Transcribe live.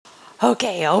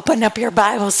Okay, open up your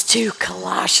Bibles to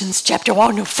Colossians chapter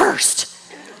 1. No, first.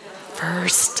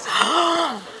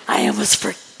 I almost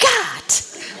forgot.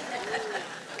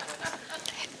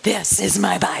 This is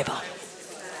my Bible.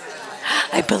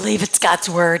 I believe it's God's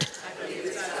word.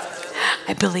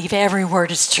 I believe every word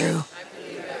is true.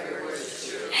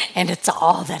 And it's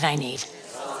all that I need.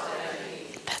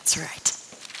 That's right.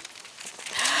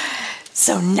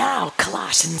 So now,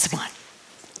 Colossians 1.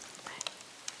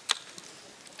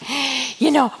 You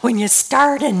know, when you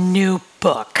start a new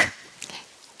book,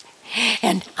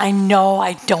 and I know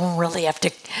I don't really have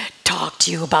to talk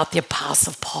to you about the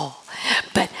Apostle Paul,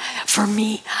 but for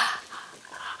me,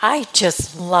 I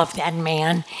just love that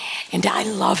man, and I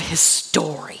love his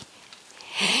story.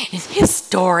 And his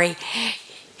story,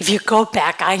 if you go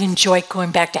back, I enjoy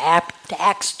going back to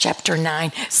Acts chapter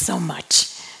 9 so much,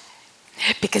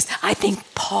 because I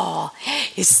think Paul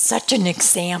is such an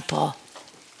example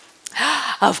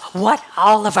of what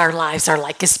all of our lives are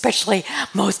like, especially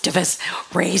most of us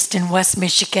raised in West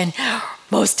Michigan,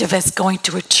 most of us going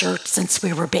to a church since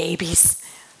we were babies.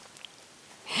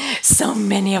 So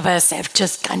many of us have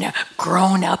just kind of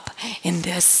grown up in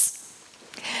this.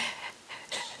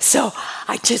 So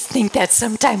I just think that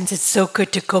sometimes it's so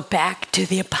good to go back to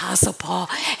the Apostle Paul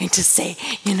and to say,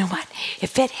 you know what,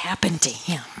 if it happened to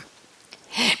him,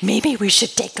 maybe we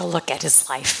should take a look at his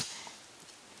life.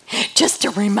 Just to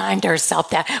remind ourselves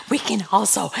that we can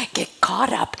also get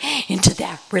caught up into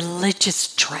that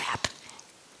religious trap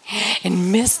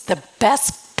and miss the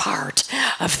best part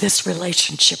of this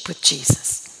relationship with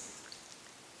Jesus.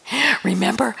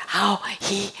 Remember how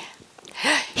he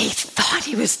thought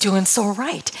he was doing so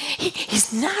right.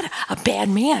 He's not a bad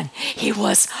man. He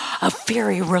was a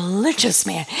very religious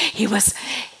man. He was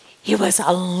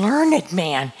a learned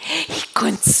man. He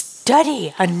couldn't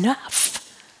study enough.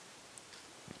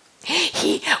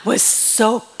 He was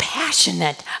so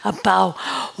passionate about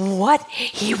what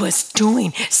he was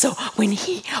doing. So when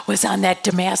he was on that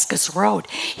Damascus road,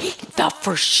 he thought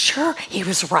for sure he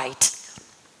was right.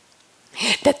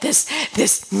 That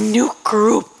this new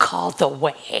group called the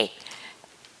Way,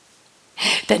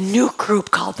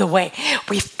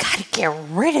 we've got to get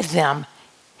rid of them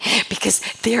because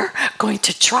they're going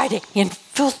to try to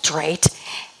infiltrate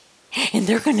and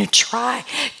they're going to try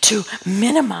to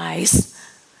minimize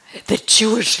the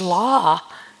Jewish law,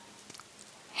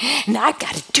 and I've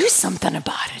got to do something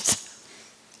about it.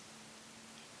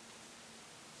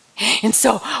 And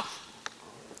so,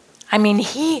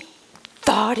 he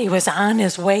thought he was on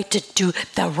his way to do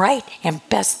the right and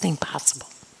best thing possible.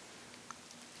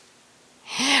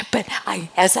 But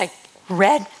as I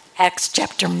read Acts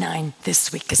chapter 9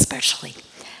 this week especially,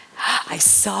 I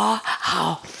saw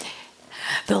how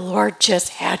the Lord just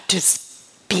had to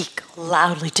speak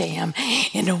loudly to him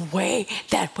in a way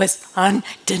that was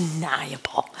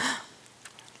undeniable.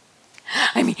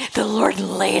 The Lord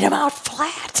laid him out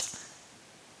flat.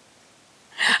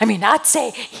 I'd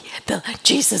say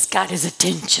Jesus got his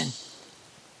attention.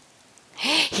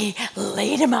 He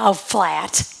laid him out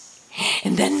flat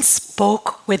and then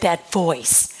spoke with that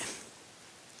voice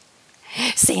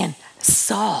saying,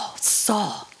 Saul,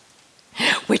 Saul,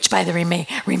 which by the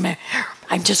way,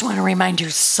 I just want to remind you,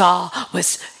 Saul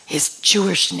was his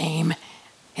Jewish name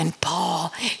and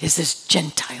Paul is his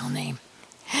Gentile name.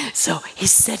 So he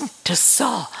said to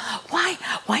Saul, why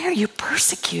are you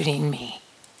persecuting me?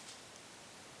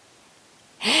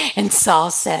 And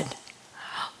Saul said,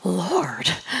 Lord,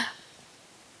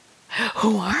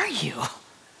 who are you?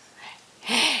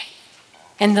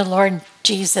 And the Lord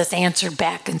Jesus answered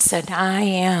back and said, I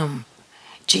am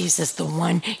Jesus, the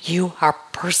one you are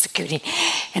persecuting.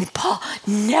 And Paul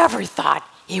never thought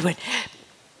he would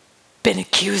been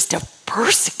accused of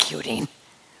persecuting.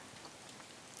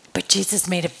 But Jesus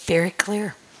made it very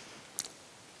clear.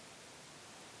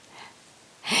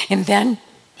 And then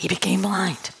he became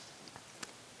blind.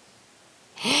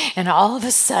 And all of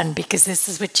a sudden, because this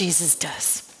is what Jesus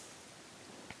does,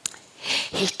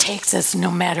 he takes us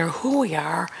no matter who we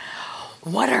are,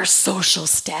 what our social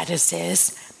status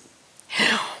is,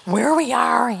 where we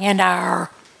are in our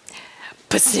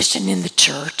position in the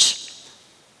church.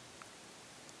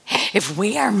 If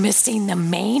we are missing the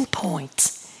main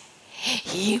point,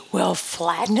 he will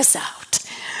flatten us out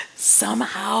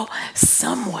somehow,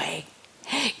 some way,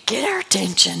 get our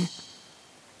attention,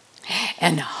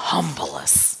 and humble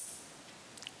us.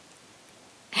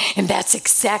 And that's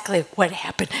exactly what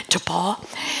happened to Paul.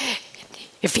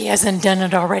 If he hasn't done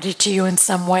it already to you in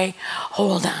some way,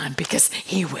 hold on, because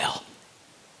he will.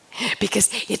 Because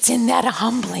it's in that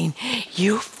humbling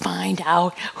you find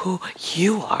out who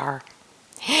you are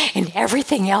And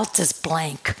everything else is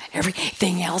blank.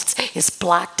 Everything else is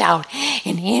blocked out.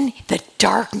 And in the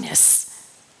darkness,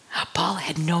 Paul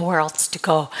had nowhere else to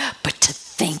go but to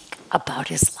think about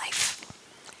his life.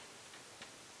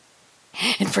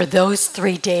 And for those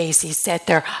 3 days, he sat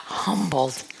there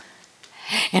humbled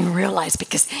and realized,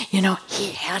 because,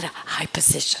 he had a high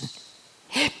position.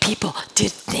 People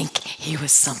did think he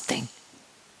was something.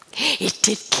 He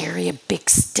did carry a big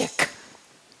stick.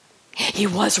 He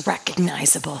was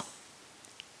recognizable.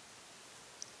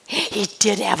 He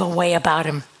did have a way about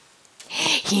him.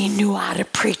 He knew how to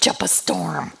preach up a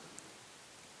storm.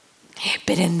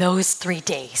 But in those 3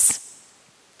 days,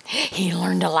 he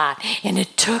learned a lot. And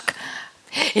it took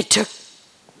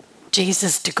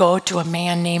Jesus to go to a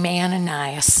man named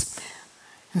Ananias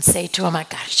and say to him, I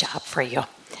got a job for you.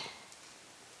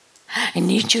 I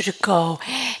need you to go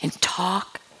and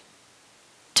talk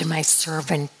to my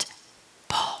servant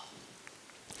Paul.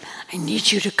 I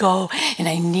need you to go, and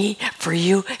I need for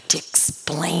you to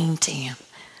explain to him.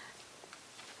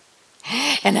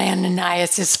 And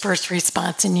Ananias' first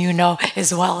response, and you know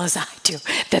as well as I do,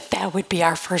 that would be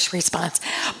our first response.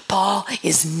 Paul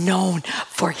is known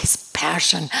for his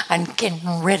passion on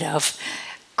getting rid of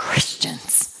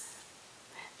Christians.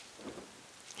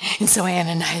 And so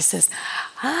Ananias says,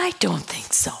 I don't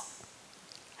think so.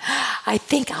 I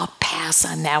think I'll pass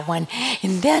on that one.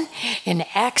 And then in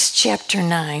Acts chapter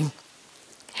 9,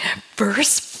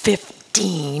 verse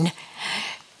 15,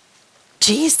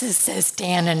 Jesus says to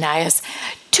Ananias,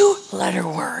 2-letter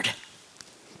word,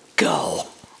 go,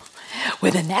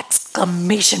 with an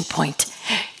exclamation point,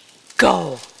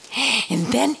 go. And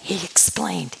then he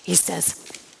explained, he says,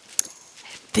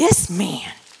 this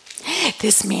man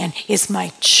is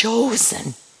my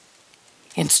chosen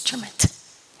instrument.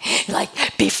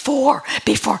 Like before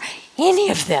any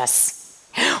of this,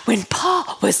 when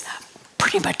Paul was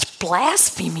pretty much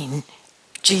blaspheming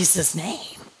Jesus'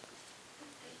 name,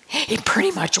 he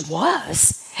pretty much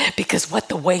was, because what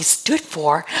the way stood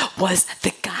for was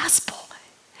the gospel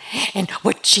and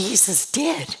what Jesus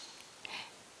did.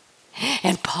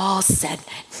 And Paul said,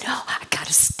 no, I got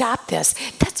to stop this.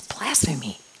 That's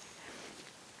blasphemy.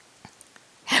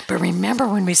 But remember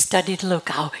when we studied Luke,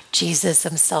 how Jesus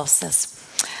himself says,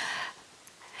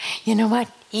 you know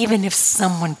what? Even if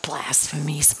someone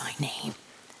blasphemies my name,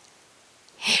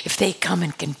 if they come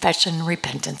in confession and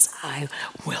repentance, I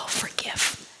will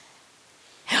forgive.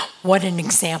 What an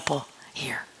example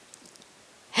here.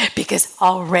 Because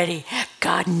already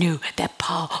God knew that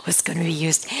Paul was going to be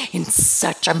used in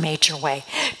such a major way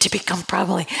to become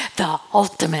probably the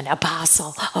ultimate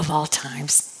apostle of all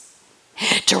times,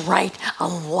 to write a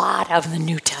lot of the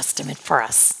New Testament for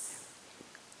us.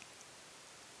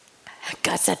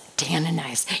 God said to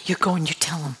Ananias, you go and you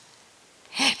tell him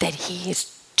that he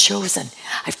is chosen.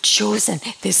 I've chosen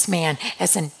this man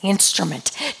as an instrument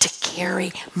to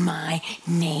carry my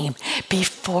name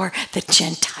before the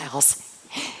Gentiles.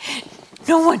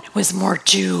 No one was more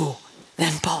Jew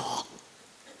than Paul.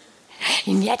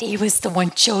 And yet he was the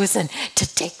one chosen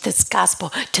to take this gospel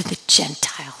to the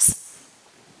Gentiles.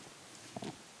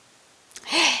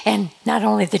 And not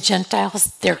only the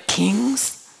Gentiles, their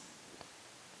kings,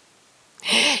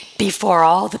 before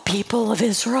all the people of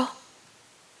Israel.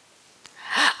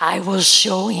 I will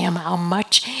show him how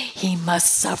much he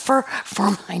must suffer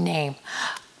for my name.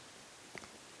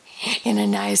 And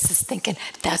Ananias is thinking,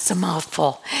 that's a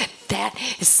mouthful. That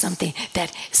is something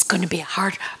that is going to be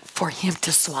hard for him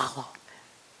to swallow.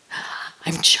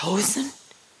 I'm chosen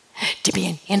to be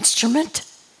an instrument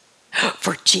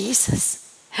for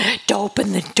Jesus, to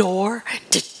open the door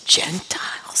to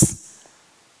Gentiles.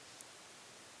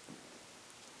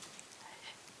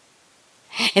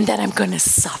 And that I'm going to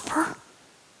suffer.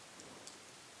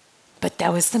 But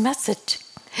that was the message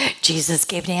Jesus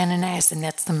gave to Ananias, and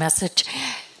that's the message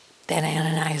that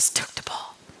Ananias took to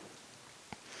Paul.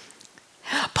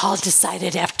 Paul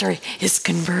decided after his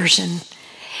conversion,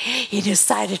 he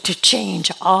decided to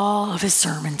change all of his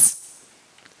sermons.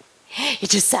 He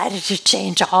decided to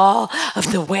change all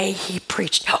of the way he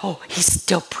preached. Oh, he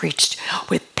still preached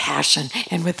with passion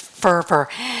and with fervor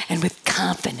and with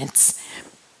confidence.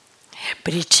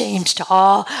 But he changed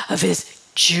all of his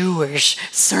Jewish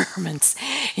sermons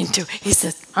into, he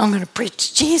says, I'm going to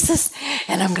preach Jesus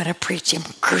and I'm going to preach him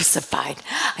crucified.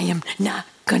 I am not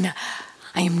going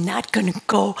to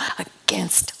go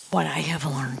against what I have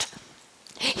learned.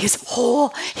 His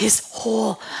whole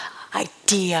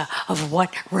idea of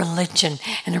what religion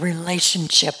and a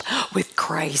relationship with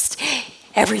Christ,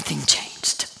 everything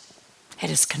changed at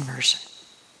his conversion.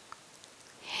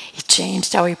 He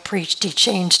changed how he preached. He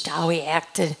changed how he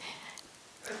acted.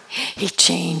 He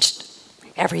changed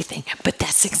everything. But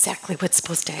that's exactly what's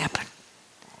supposed to happen.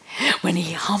 When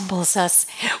he humbles us,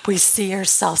 we see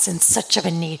ourselves in such of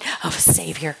a need of a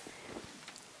Savior.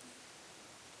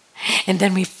 And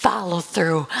then we follow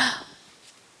through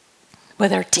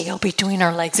with our tail between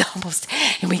our legs almost,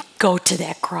 and we go to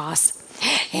that cross,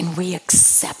 and we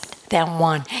accept that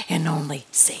one and only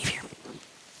Savior.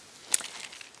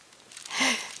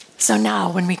 So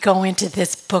now when we go into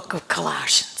this book of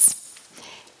Colossians,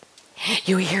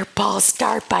 you hear Paul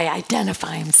start by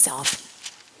identifying himself.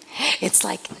 It's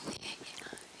like,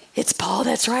 it's Paul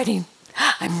that's writing.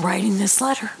 I'm writing this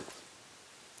letter.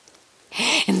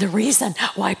 And the reason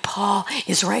why Paul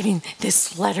is writing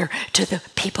this letter to the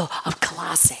people of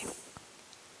Colossae,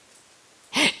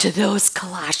 to those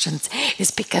Colossians,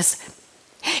 is because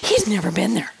he's never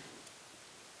been there.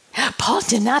 Paul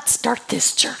did not start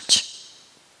this church.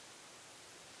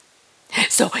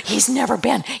 So he's never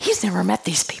met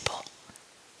these people.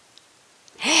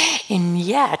 And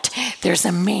yet, there's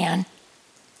a man,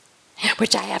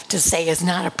 which I have to say is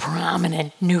not a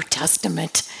prominent New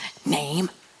Testament name,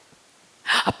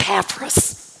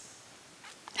 Epaphras.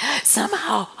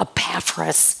 Somehow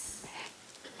Epaphras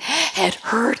had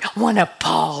heard one of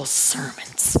Paul's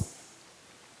sermons.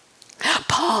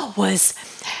 Paul was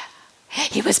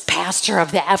pastor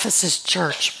of the Ephesus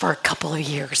church for a couple of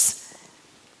years.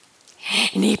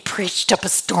 And he preached up a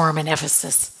storm in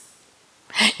Ephesus.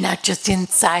 Not just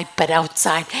inside, but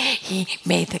outside. He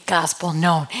made the gospel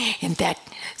known in that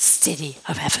city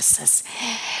of Ephesus.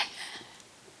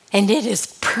 And it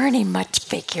is pretty much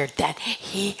figured that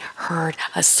he heard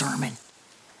a sermon.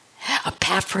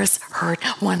 Epaphras heard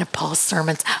one of Paul's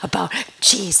sermons about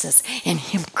Jesus and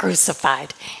him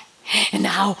crucified, and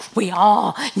how we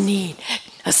all need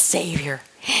a Savior,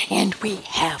 and we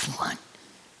have one.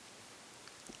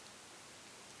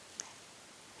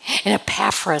 And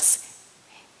Epaphras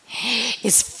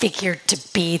is figured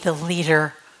to be the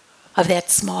leader of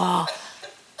that small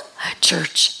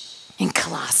church in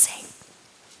Colossae.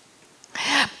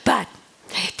 But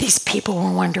these people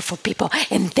were wonderful people,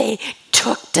 and they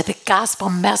took to the gospel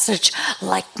message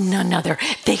like none other.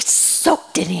 They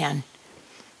soaked it in.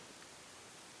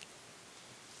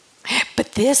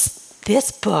 But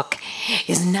this book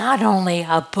is not only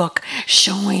a book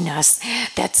showing us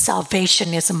that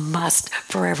salvation is a must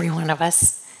for every one of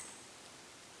us,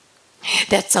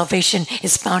 that salvation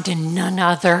is found in none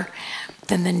other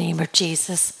than the name of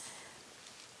Jesus.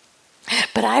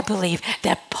 But I believe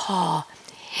that Paul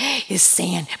is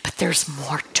saying, but there's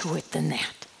more to it than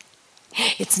that.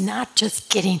 It's not just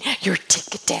getting your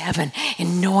ticket to heaven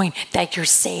and knowing that you're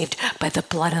saved by the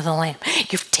blood of the Lamb.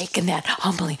 You've taken that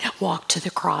humbling walk to the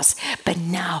cross, but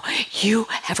now you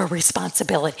have a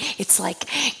responsibility. It's like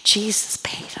Jesus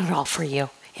paid it all for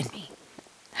you and me.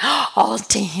 All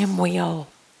to him we owe.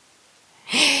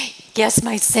 Yes,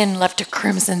 my sin left a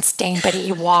crimson stain, but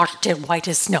he washed it white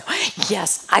as snow.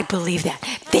 Yes, I believe that.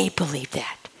 They believe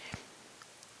that.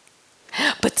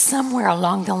 But somewhere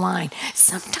along the line,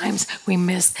 sometimes we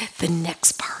miss the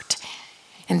next part,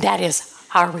 and that is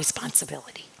our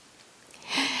responsibility.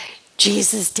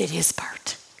 Jesus did his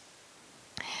part.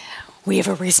 We have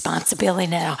a responsibility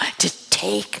now to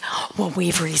take what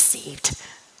we've received,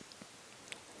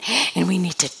 and we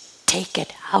need to take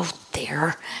it out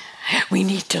there. We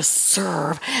need to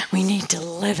serve. We need to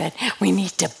live it. We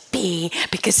need to be,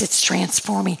 because it's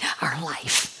transforming our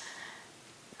life.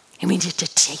 And we need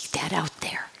to take that out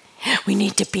there. We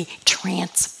need to be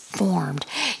transformed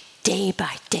day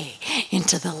by day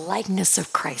into the likeness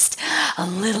of Christ. A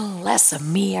little less of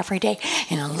me every day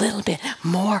and a little bit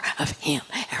more of him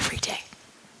every day.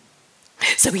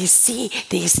 So we see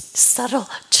these subtle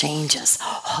changes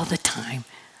all the time.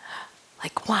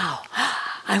 Like, wow,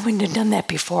 I wouldn't have done that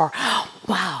before.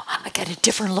 Wow, I got a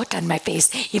different look on my face,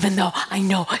 even though I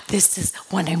know this is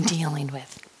what I'm dealing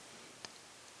with.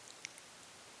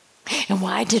 And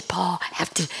why did Paul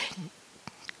have to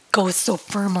go so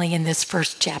firmly in this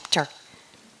first chapter?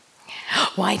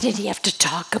 Why did he have to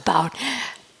talk about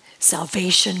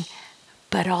salvation,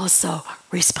 but also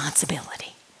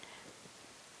responsibility?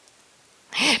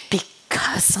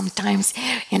 Because sometimes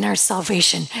in our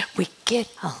salvation, we get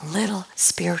a little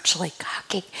spiritually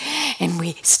cocky, and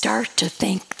we start to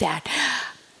think that,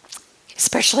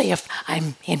 especially if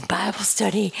I'm in Bible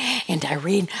study and I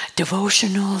read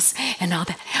devotionals and all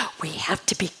that, we have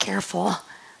to be careful,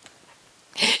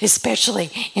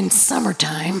 especially in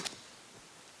summertime.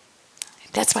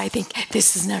 That's why I think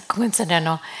this is not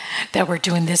coincidental that we're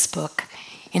doing this book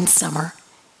in summer,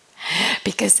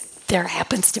 because there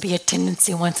happens to be a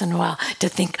tendency once in a while to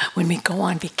think when we go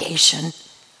on vacation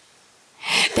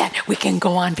that we can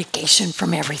go on vacation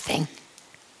from everything.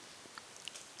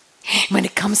 When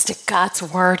it comes to God's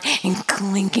word and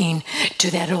clinging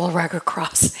to that old rugged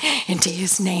cross and to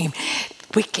his name,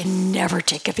 we can never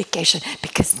take a vacation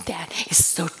because that is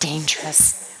so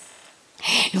dangerous.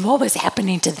 And what was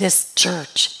happening to this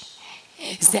church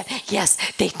is that, yes,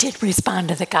 they did respond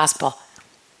to the gospel.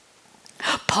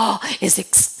 Paul is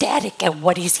ecstatic at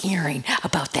what he's hearing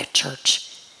about that church.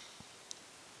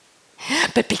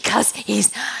 But because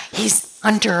he's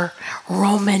under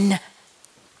Roman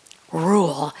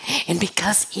rule, and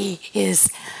because he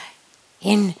is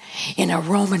in a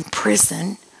Roman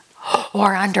prison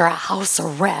or under a house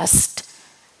arrest,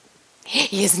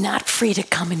 he is not free to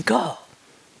come and go.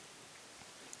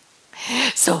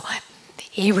 So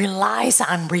he relies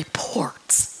on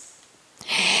reports.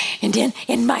 And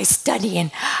in my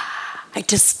studying, I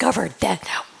discovered that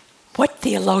what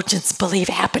theologians believe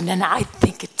happened, and I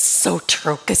think it's so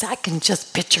true, because I can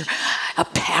just picture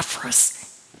Epaphras.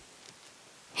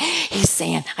 He's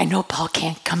saying, I know Paul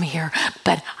can't come here,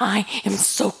 but I am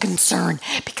so concerned,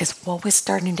 because what was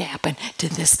starting to happen to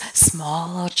this small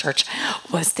little church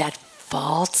was that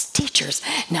false teachers.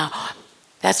 Now,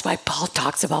 that's why Paul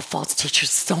talks about false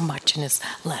teachers so much in his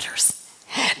letters.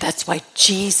 That's why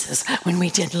Jesus, when we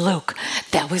did Luke,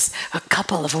 that was a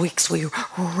couple of weeks we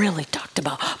really talked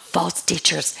about false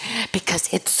teachers,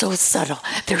 because it's so subtle.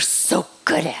 They're so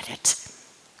good at it.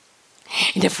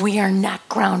 And if we are not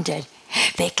grounded,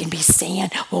 they can be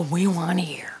saying what we want to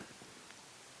hear.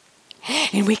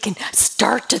 And we can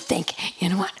start to think, you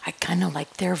know what, I kind of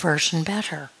like their version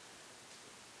better.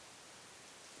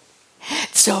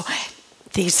 So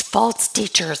these false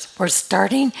teachers were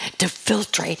starting to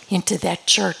filtrate into that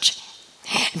church,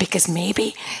 because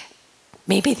maybe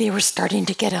they were starting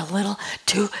to get a little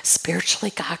too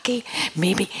spiritually cocky.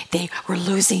 Maybe they were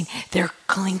losing their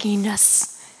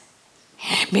clinginess.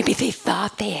 Maybe they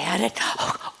thought they had it.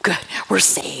 Oh, good, we're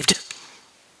saved.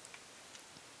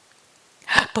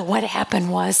 But what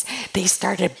happened was they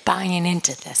started buying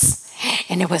into this,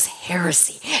 and it was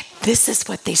heresy. This is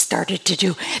what they started to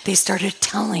do. They started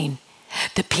telling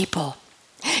the people,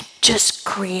 just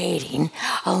creating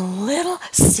a little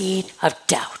seed of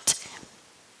doubt.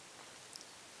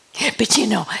 But you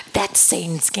know, that's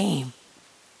Satan's game.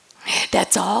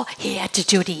 That's all he had to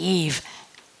do to Eve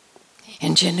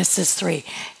in Genesis 3.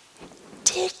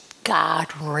 Did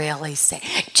God really say?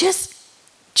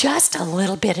 Just a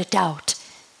little bit of doubt.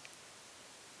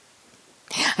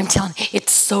 I'm telling you,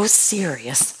 it's so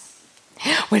serious.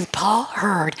 When Paul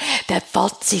heard that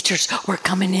false teachers were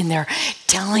coming in there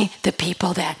telling the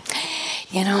people that,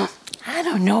 you know, I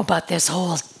don't know about this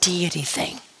whole deity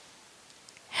thing.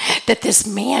 That this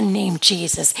man named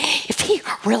Jesus, if he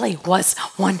really was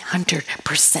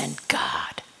 100%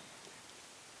 God.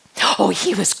 Oh,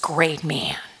 he was a great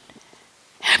man.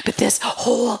 But this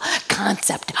whole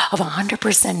concept of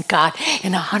 100% God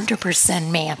and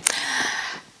 100% man,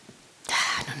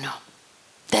 I don't know.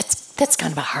 That's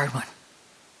kind of a hard one.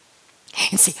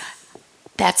 And see,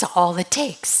 that's all it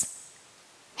takes.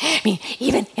 I mean,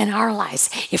 even in our lives,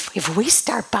 if we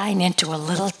start buying into a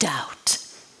little doubt,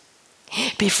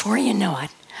 before you know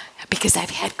it, because I've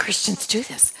had Christians do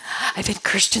this. I've had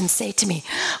Christians say to me,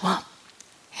 well,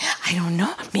 I don't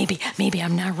know, maybe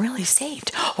I'm not really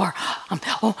saved. Or,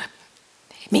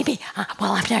 maybe,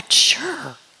 well, I'm not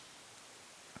sure.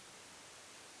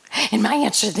 And my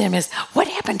answer to them is, what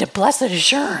happened to blessed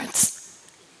assurance?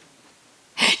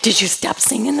 Did you stop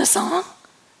singing the song?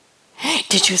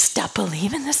 Did you stop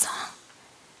believing the song?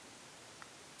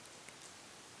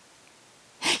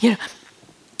 You know,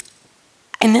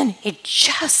 and then it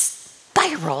just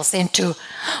spirals into,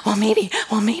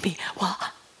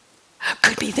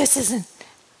 could be this isn't,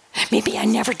 maybe I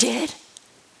never did.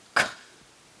 Do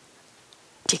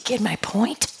you get my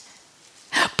point?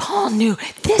 Paul knew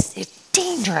this is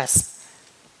dangerous.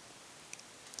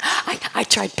 I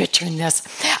tried picturing this.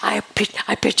 I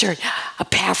pictured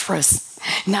Epaphras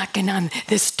knocking on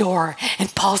this door,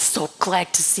 and Paul's so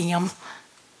glad to see him.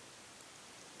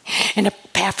 And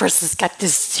Epaphras has got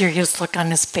this serious look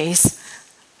on his face.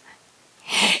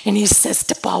 And he says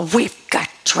to Paul, we've got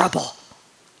trouble.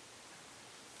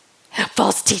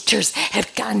 False teachers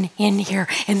have gotten in here,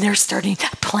 and they're starting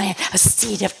to plant a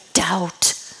seed of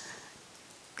doubt.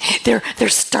 They're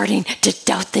starting to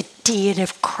doubt the deity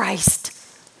of Christ.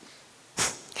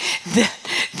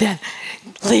 Then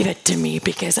leave it to me,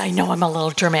 because I know I'm a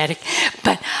little dramatic,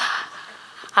 but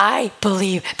I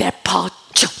believe that Paul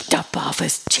jumped up off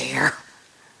his chair,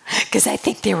 because I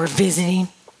think they were visiting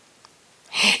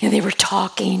and they were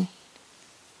talking,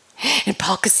 and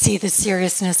Paul could see the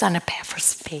seriousness on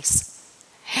Epaphras' face.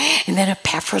 And then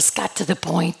Epaphras got to the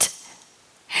point,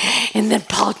 and then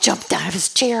Paul jumped out of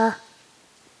his chair.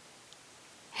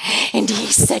 And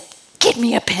he said, "Get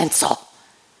me a pencil.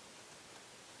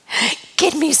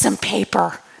 Get me some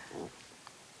paper.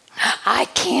 I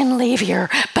can't leave here,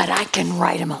 but I can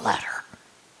write him a letter.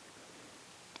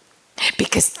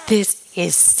 Because this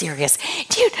is serious."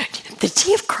 Dude, the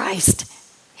T of Christ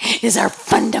is our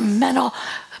fundamental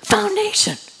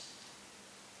foundation.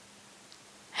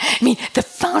 I mean, the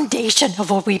foundation of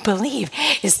what we believe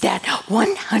is that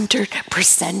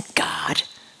 100% God,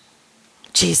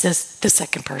 Jesus, the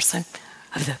second person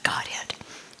of the Godhead,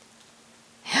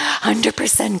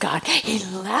 100% God. He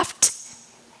left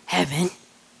heaven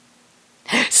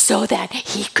so that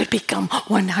he could become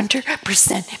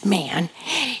 100% man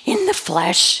in the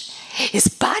flesh, his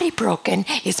body broken,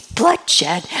 his blood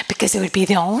shed, because it would be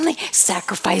the only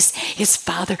sacrifice his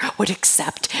Father would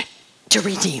accept to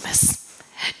redeem us,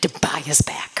 to buy us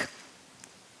back.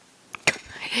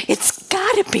 It's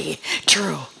got to be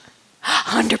true.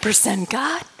 100%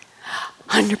 God,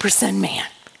 100% man.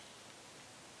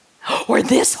 Or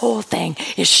this whole thing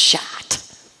is shot.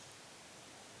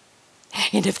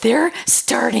 And if they're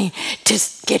starting to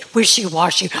get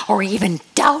wishy-washy or even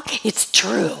doubt it's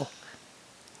true,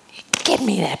 give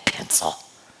me that pencil.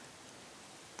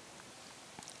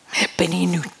 But he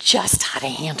knew just how to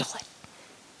handle it.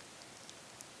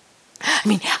 I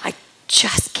mean, I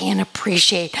just can't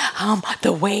appreciate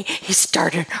the way he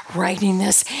started writing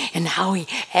this and how he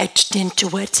edged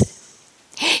into it.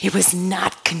 He was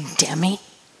not condemning.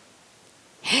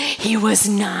 He was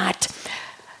not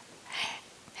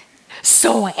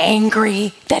so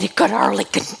angry that he could hardly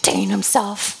contain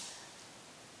himself.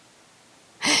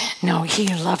 No, he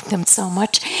loved them so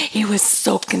much. He was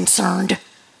so concerned.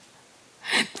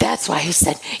 That's why he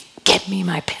said, "Get me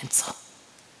my pencil."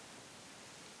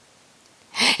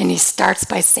 And he starts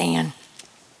by saying,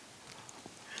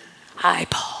 "I,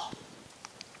 Paul,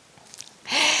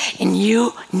 and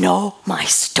you know my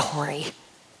story.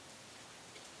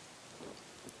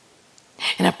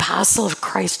 An apostle of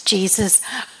Christ Jesus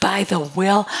by the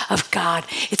will of God."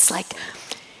 It's like,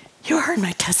 you heard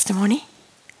my testimony.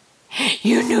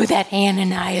 You knew that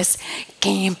Ananias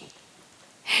came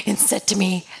and said to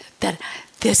me that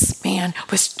this man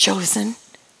was chosen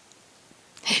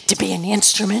to be an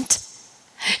instrument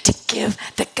to give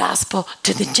the gospel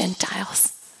to the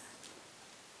Gentiles.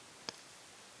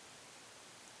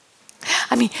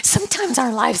 I mean, sometimes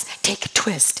our lives take a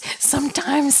twist.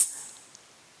 Sometimes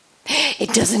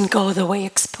it doesn't go the way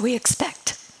we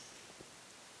expect.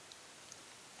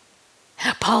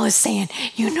 Paul is saying,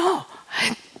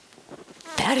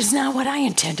 that is not what I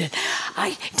intended.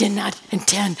 I did not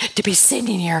intend to be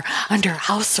sitting here under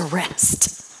house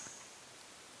arrest.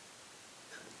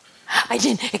 I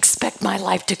didn't expect my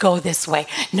life to go this way.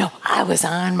 No, I was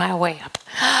on my way up.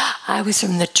 I was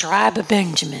from the tribe of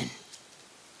Benjamin.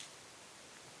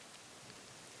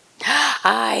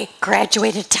 I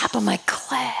graduated top of my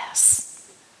class.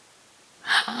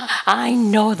 I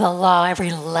know the law,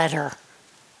 every letter.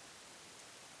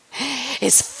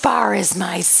 As far as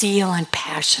my zeal and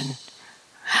passion,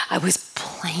 I was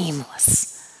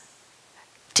blameless.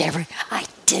 I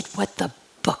did what the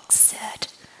book said.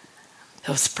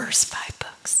 Those first 5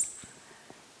 books.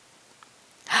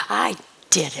 I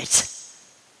did it.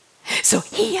 So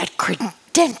he had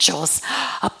credentials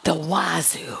up the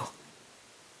wazoo.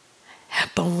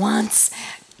 But once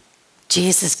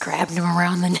Jesus grabbed him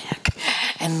around the neck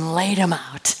and laid him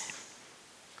out,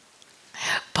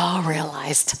 Paul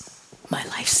realized, my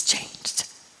life's changed.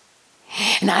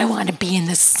 And I want to be in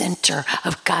the center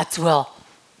of God's will.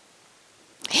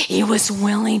 He was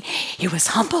willing, he was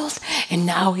humbled, and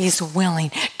now he's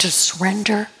willing to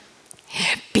surrender,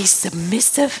 be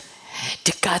submissive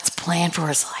to God's plan for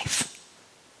his life.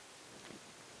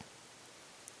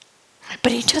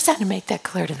 But he just had to make that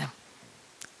clear to them.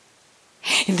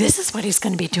 And this is what he's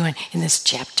going to be doing in this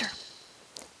chapter.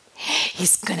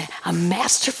 He's going to, a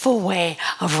masterful way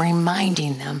of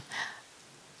reminding them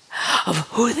of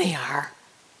who they are,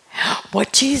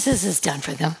 what Jesus has done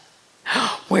for them,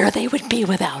 where they would be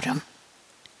without him.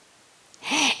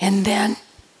 And then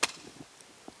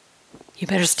you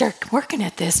better start working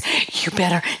at this. You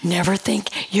better never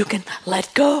think you can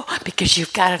let go because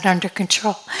you've got it under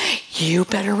control. You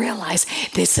better realize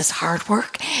this is hard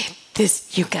work.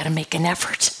 You've got to make an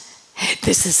effort.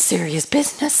 This is serious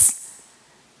business.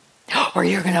 Or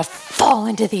you're going to fall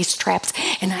into these traps.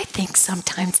 And I think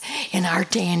sometimes in our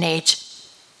day and age,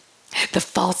 the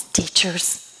false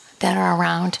teachers that are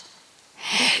around,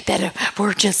 that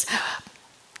we're just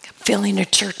filling a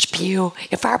church pew,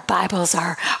 if our Bibles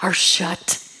are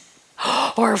shut,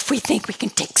 or if we think we can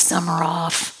take summer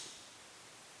off,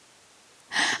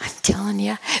 I'm telling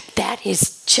you, that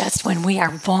is just when we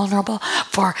are vulnerable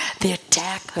for the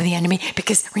attack of the enemy.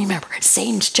 Because remember,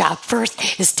 Satan's job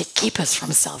first is to keep us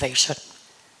from salvation.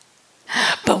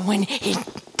 But when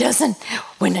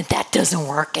that doesn't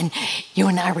work and you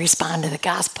and I respond to the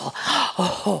gospel,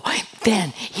 then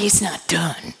he's not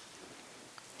done.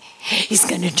 He's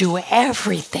going to do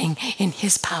everything in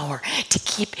his power to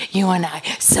keep you and I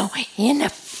so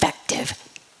ineffective.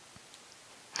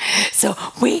 So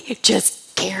we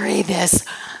just carry this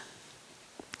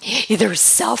either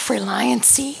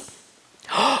self-reliancy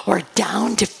or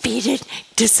down, defeated,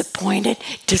 disappointed,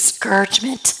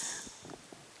 discouragement,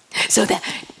 so that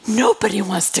nobody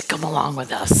wants to come along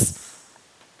with us.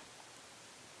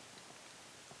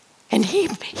 And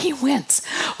he wins.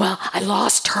 Well, I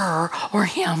lost her or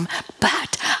him,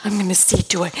 but I'm going to see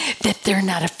to it that they're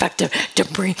not effective to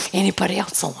bring anybody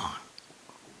else along.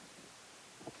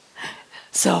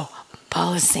 So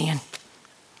Paul is saying,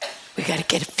 we got to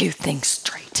get a few things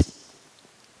straight.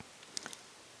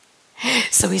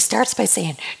 So he starts by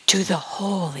saying, to the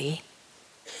holy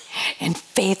and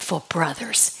faithful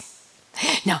brothers.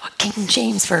 Now, King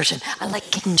James Version, I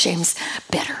like King James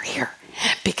better here,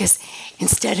 because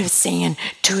instead of saying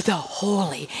to the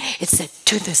holy, it said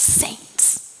to the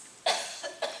saints.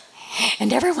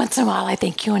 And every once in a while, I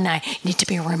think you and I need to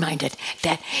be reminded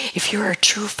that if you're a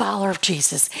true follower of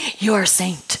Jesus, you're a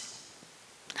saint.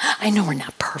 I know we're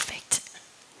not perfect,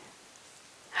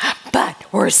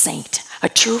 but we're a saint. A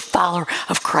true follower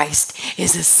of Christ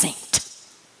is a saint.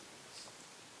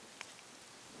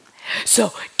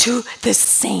 So, to the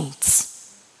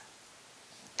saints.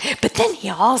 But then he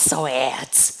also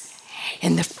adds,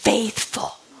 in the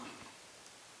faithful.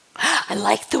 I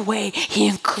like the way he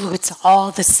includes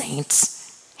all the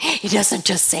saints. He doesn't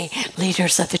just say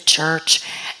leaders of the church,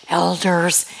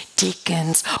 elders,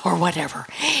 deacons, or whatever.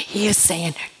 He is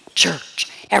saying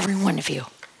church, every one of you.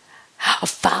 A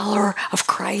follower of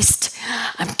Christ,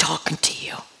 I'm talking to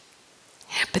you.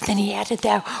 But then he added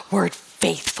that word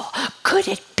faithful. Could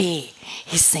it be,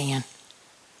 he's saying,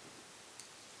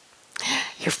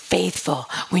 you're faithful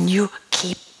when you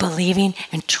keep believing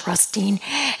and trusting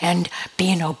and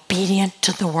being obedient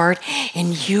to the word,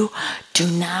 and you do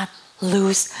not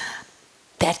lose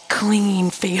that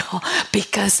clinging feel,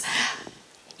 because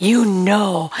you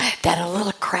know that a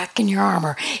little crack in your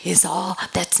armor is all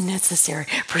that's necessary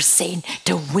for Satan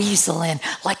to weasel in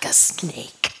like a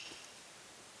snake.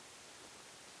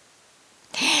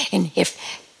 And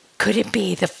could it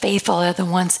be the faithful are the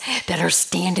ones that are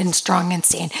standing strong and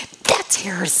saying, that's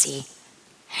heresy.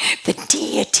 The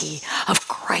deity of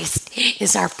Christ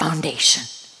is our foundation.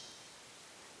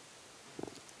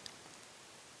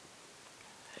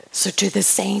 So to the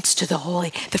saints, to the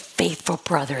holy, the faithful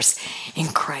brothers in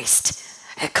Christ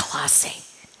at Colossae,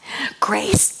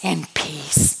 grace and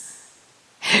peace.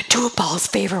 Two of Paul's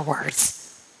favorite words.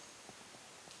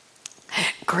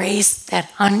 Grace,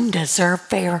 that undeserved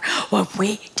favor, what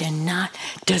we did not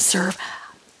deserve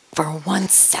for 1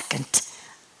 second,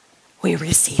 we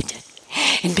received it.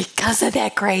 And because of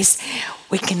that grace,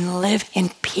 we can live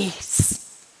in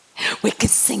peace. We can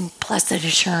sing blessed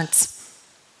assurance.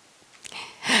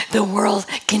 The world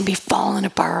can be falling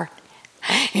apart,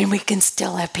 and we can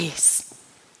still have peace.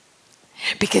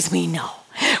 Because we know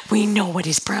what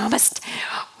he's promised.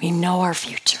 We know our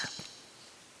future.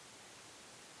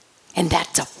 And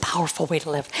that's a powerful way to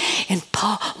live. And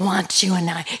Paul wants you and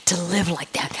I to live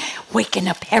like that, waking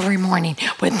up every morning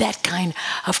with that kind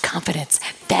of confidence,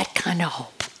 that kind of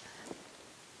hope,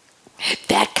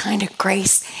 that kind of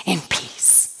grace and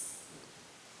peace.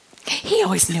 He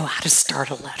always knew how to start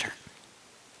a letter.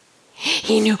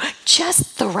 He knew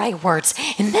just the right words,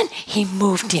 and then he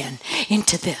moved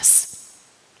into this.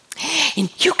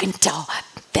 And you can tell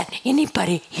that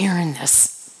anybody hearing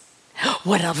this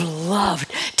would have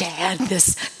loved to add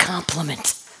this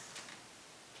compliment.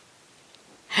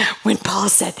 When Paul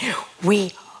said,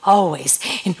 we always,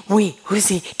 and we, who's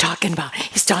he talking about?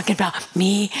 He's talking about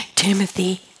me,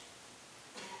 Timothy.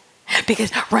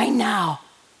 Because right now,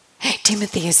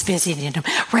 Timothy is visiting him.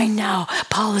 Right now,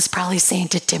 Paul is probably saying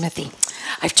to Timothy,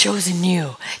 I've chosen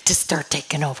you to start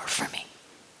taking over for me.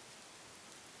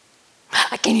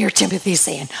 I can hear Timothy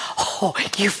saying, oh,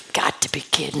 you've got to be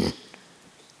kidding.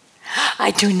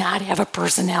 I do not have a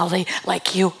personality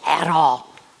like you at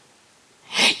all.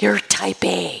 You're type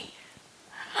A.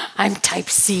 I'm type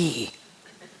C.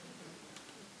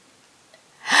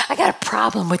 I got a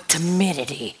problem with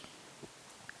timidity.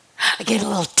 I get a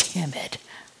little timid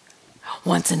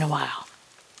once in a while.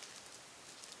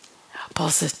 Paul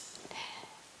says,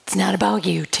 it's not about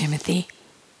you, Timothy.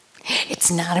 It's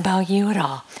not about you at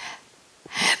all.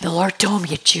 The Lord told me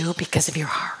it's you because of your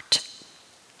heart.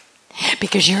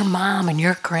 Because your mom and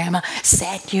your grandma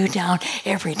sat you down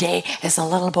every day as a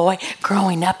little boy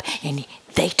growing up, and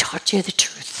they taught you the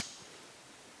truth.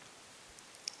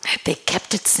 They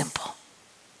kept it simple.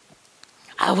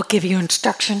 I will give you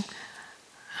instruction.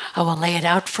 I will lay it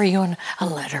out for you in a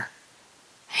letter,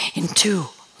 in 2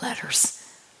 letters.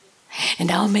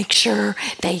 And I'll make sure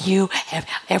that you have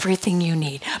everything you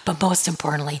need. But most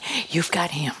importantly, you've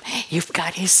got Him. You've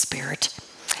got His Spirit.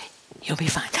 You'll be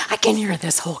fine. I can hear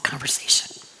this whole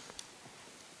conversation.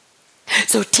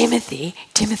 So Timothy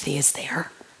is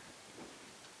there.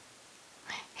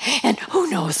 And who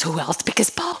knows who else, because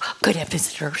Paul could have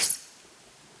visitors.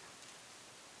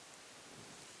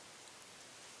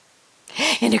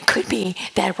 And it could be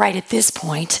that right at this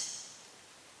point,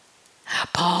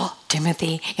 Paul,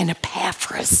 Timothy, and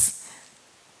Epaphras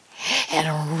had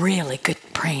a really good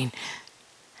praying,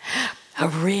 a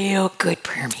real good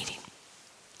prayer meeting.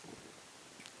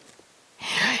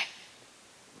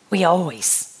 We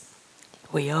always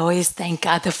thank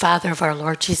God the Father of our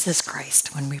Lord Jesus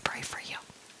Christ when we pray for you.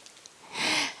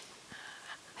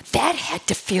 That had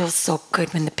to feel so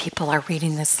good when the people are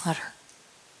reading this letter.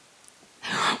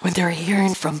 When they're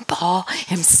hearing from Paul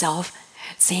himself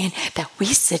saying that we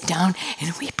sit down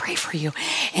and we pray for you.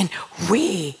 And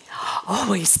we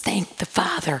always thank the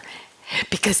Father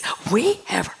because we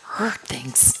have heard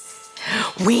things.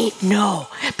 We know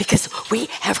because we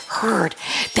have heard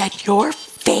that your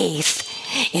faith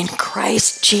in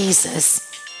Christ Jesus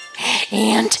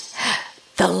and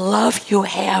the love you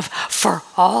have for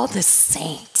all the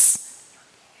saints.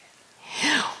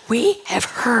 We have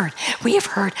heard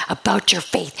about your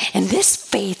faith, and this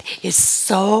faith is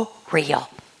so real.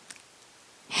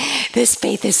 This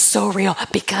faith is so real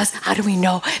because how do we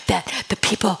know that the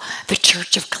people, the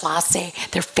church of Colossae,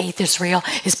 their faith is real?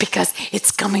 Is because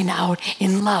it's coming out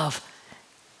in love.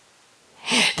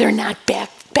 They're not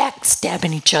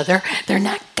backstabbing each other. They're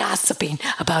not gossiping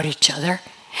about each other.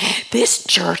 This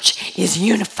church is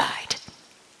unified.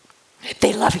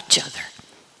 They love each other.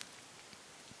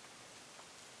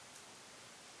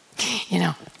 You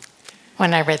know,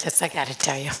 when I read this, I got to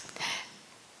tell you,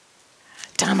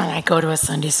 Tom and I go to a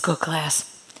Sunday school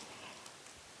class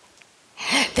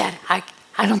that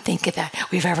I don't think that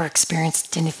we've ever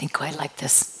experienced anything quite like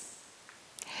this.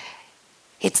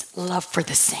 It's love for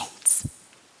the saints.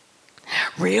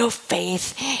 Real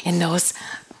faith in those,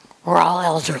 we're all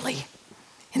elderly,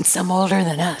 and some older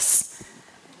than us.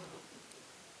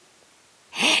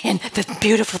 And the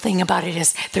beautiful thing about it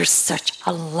is there's such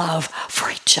a love for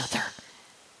each other.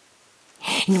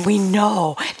 And we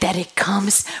know that it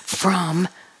comes from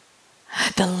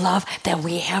the love that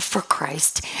we have for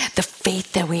Christ, the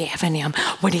faith that we have in Him,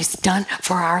 what He's done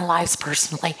for our lives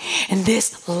personally. And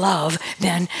this love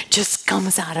then just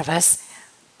comes out of us.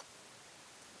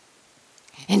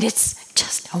 And it's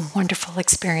just a wonderful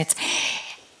experience.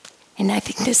 And I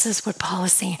think this is what Paul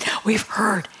is saying. We've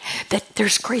heard that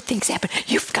there's great things happen.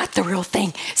 You've got the real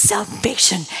thing.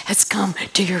 Salvation has come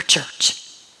to your church.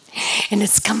 And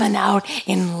it's coming out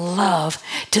in love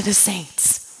to the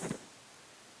saints.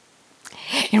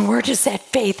 And where does that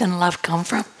faith and love come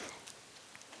from?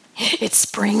 It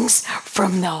springs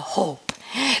from the hope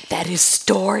that is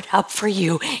stored up for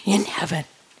you in heaven.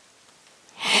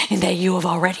 And that you have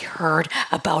already heard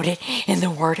about it in the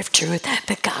word of truth,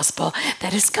 the gospel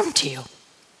that has come to you.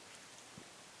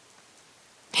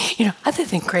 You know, other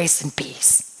than grace and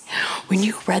peace, when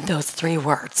you read those 3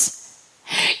 words,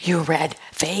 you read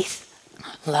faith,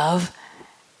 love,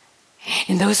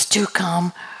 and those 2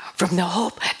 come from the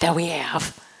hope that we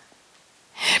have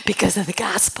because of the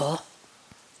gospel.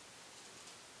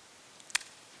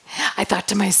 I thought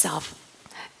to myself,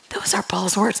 those are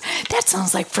Paul's words. That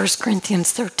sounds like 1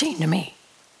 Corinthians 13 to me.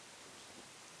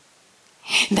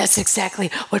 And that's exactly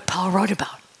what Paul wrote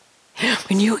about.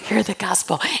 When you hear the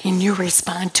gospel and you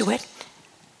respond to it,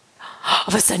 all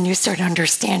of a sudden you start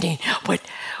understanding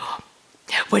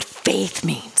what faith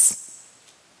means.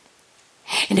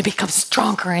 And it becomes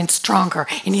stronger and stronger.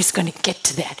 And he's going to get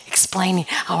to that, explaining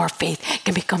how our faith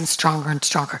can become stronger and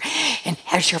stronger. And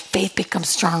as your faith becomes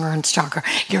stronger and stronger,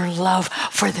 your love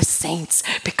for the saints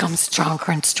becomes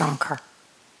stronger and stronger.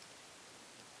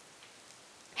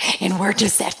 And where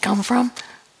does that come from?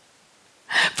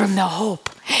 From the hope.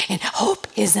 And hope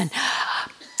isn't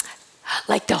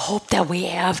like the hope that we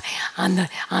have on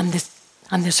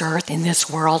this earth, in this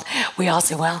world. We all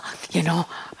say, well, you know,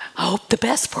 I hope the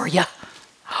best for you.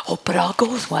 Hope it all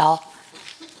goes well.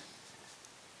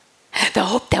 The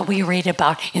hope that we read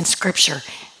about in Scripture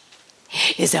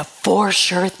is a for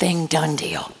sure thing done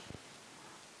deal.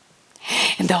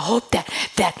 And the hope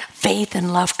that faith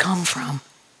and love come from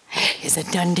is a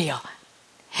done deal.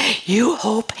 You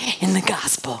hope in the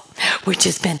gospel, which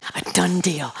has been a done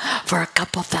deal for a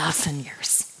couple thousand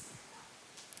years.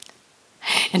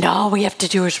 And all we have to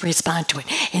do is respond to it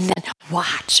and then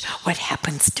watch what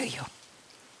happens to you.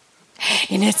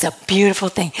 And it's a beautiful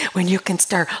thing when you can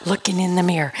start looking in the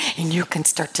mirror and you can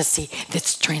start to see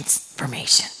this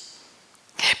transformation.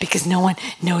 Because no one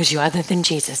knows you other than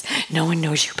Jesus. No one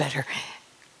knows you better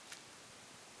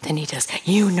than he does.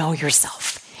 You know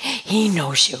yourself. He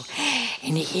knows you.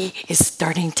 And he is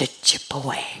starting to chip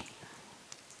away.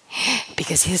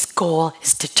 Because his goal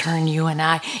is to turn you and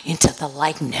I into the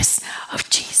likeness of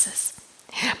Jesus.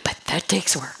 But that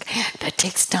takes work. That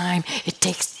takes time. It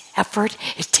takes effort.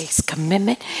 It takes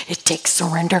commitment. It takes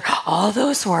surrender. All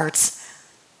those words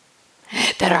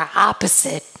that are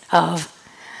opposite of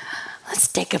let's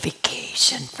take a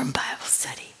vacation from Bible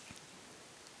study.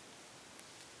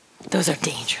 Those are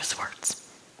dangerous words.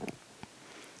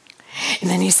 And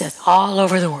then he says, all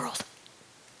over the world.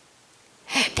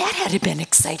 That had to been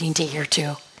exciting to hear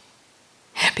too.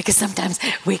 Because sometimes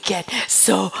we get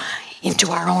so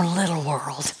into our own little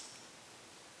world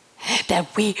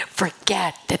that we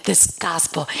forget that this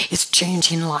gospel is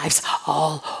changing lives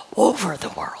all over the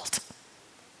world.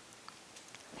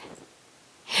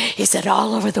 He said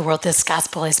all over the world this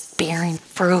gospel is bearing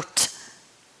fruit.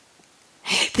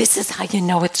 This is how you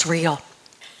know it's real.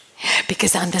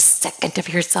 Because on the second of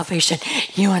your salvation,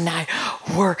 you and I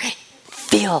were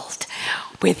filled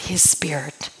with his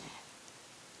Spirit.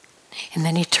 And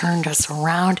then he turned us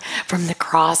around from the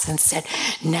cross and said,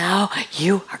 now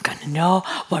you are going to know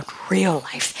what real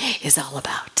life is all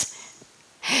about.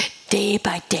 Day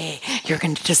by day, you're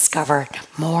going to discover it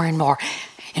more and more.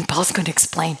 And Paul's going to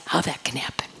explain how that can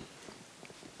happen.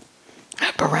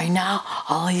 But right now,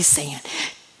 all he's saying,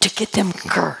 to get them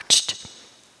encouraged,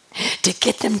 to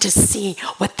get them to see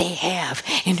what they have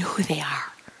and who they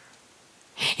are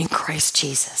in Christ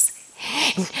Jesus.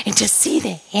 And to see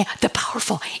the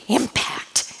powerful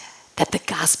impact that the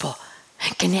gospel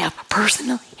can have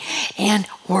personally and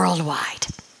worldwide.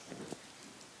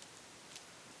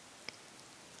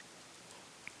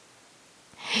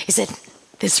 He said,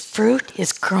 this fruit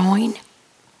is growing,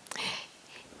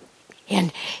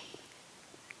 and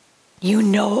you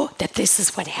know that this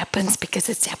is what happens because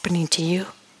it's happening to you.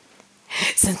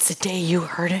 Since the day you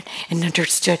heard it and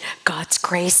understood God's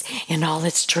grace in all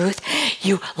its truth,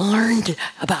 you learned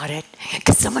about it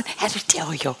because someone had to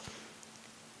tell you.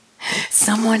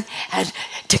 Someone had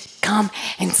to come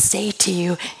and say to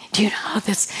you, do you know how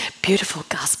this beautiful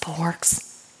gospel works?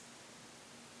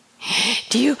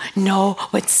 Do you know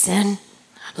what sin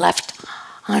left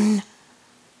undone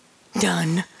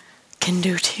can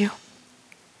do to you?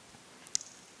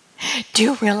 Do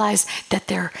you realize that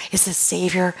there is a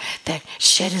Savior that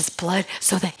shed his blood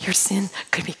so that your sin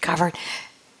could be covered?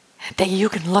 That you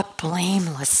can look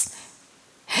blameless?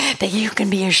 That you can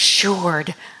be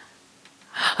assured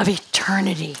of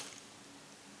eternity?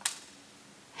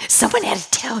 Someone had to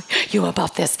tell you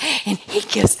about this, and he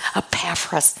gives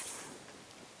Epaphras.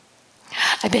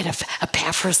 I bet if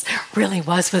Epaphras really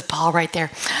was with Paul right there,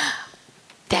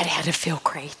 that had to feel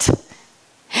great.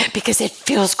 Because it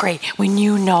feels great when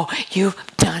you know you've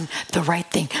done the right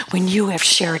thing, when you have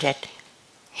shared it.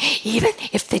 Even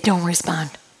if they don't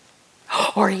respond,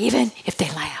 or even if they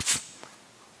laugh,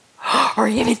 or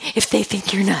even if they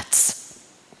think you're nuts.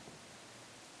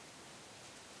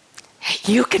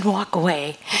 You can walk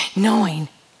away knowing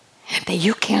that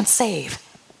you can't save,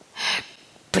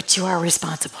 but you are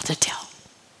responsible to tell.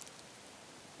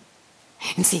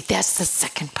 And see, that's the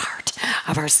second part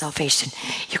of our salvation.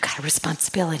 You got a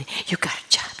responsibility. You got a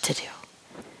job to do.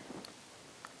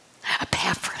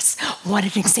 Epaphras, what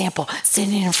an example,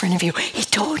 sitting in front of you. He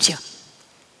told you.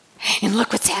 And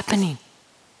look what's happening.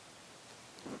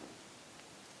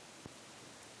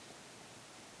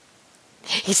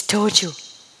 He's told you.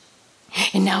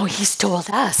 And now he's told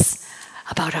us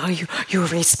about how you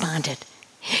responded.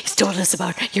 He's told us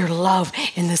about your love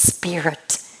in the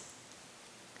Spirit.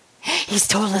 He's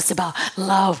told us about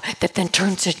love that then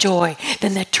turns to joy,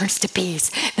 then that turns to peace,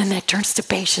 then that turns to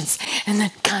patience, and then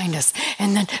kindness,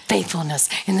 and then faithfulness,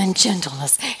 and then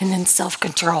gentleness, and then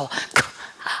self-control.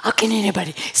 How can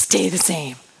anybody stay the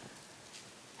same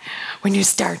when you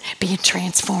start being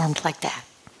transformed like that?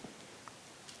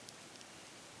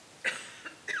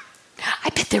 I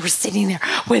bet they were sitting there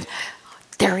with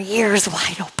their ears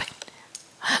wide open,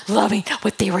 loving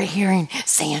what they were hearing,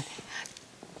 saying,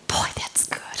 boy, that's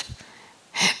good.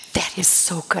 That is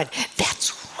so good.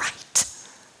 That's right.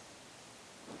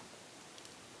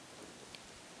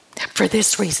 For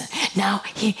this reason. Now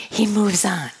he moves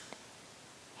on.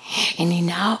 And he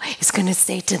now is going to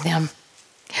say to them,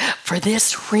 for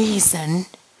this reason,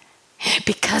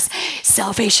 because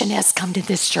salvation has come to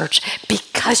this church,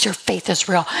 because your faith is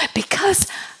real, because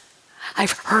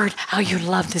I've heard how you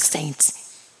love the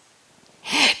saints,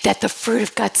 that the fruit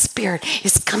of God's Spirit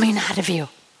is coming out of you.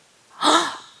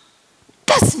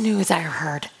 That's news I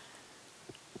heard.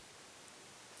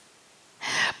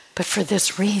 But for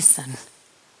this reason,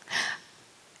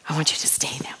 I want you to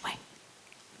stay that way.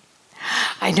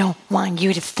 I don't want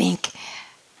you to think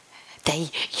that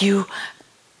you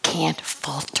can't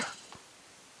falter,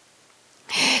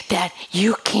 that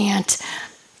you can't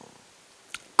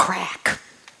crack,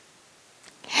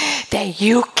 that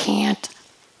you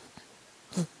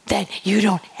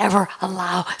don't ever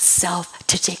allow self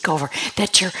to take over,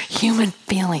 that your human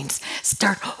feelings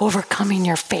start overcoming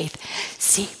your faith.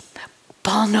 See,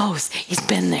 Paul knows, he's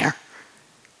been there.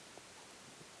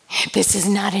 This is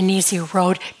not an easy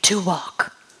road to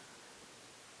walk.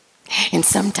 And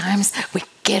sometimes we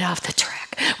get off the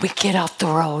track. We get off the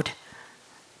road.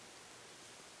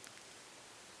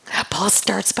 Paul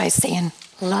starts by saying,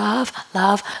 love,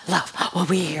 love, love. What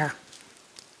we hear.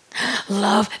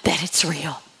 Love that it's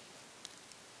real.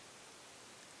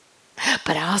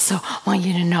 But I also want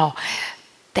you to know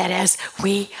that as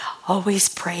we always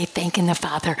pray, thanking the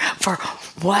Father for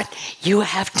what you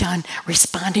have done,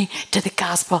 responding to the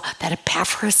gospel that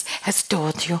Epaphras has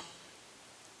told you,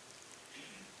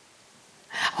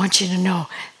 I want you to know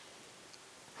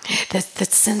that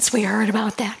since we heard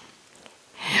about that,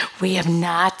 we have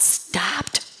not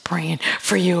stopped praying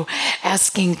for you,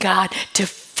 asking God to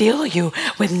fill you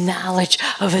with knowledge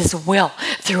of His will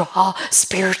through all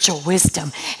spiritual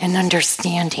wisdom and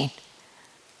understanding.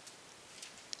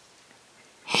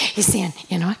 He's saying,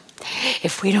 you know what?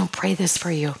 If we don't pray this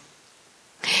for you,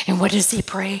 and what does he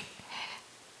pray?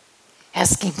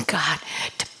 Asking God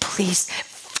to please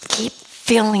keep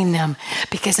filling them,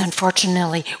 because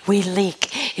unfortunately we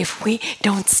leak. If we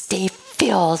don't stay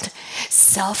filled,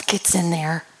 self gets in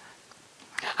there.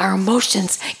 Our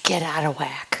emotions get out of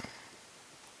whack.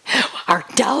 Our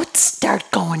doubts start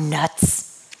going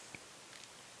nuts.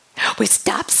 We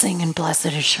stop singing Blessed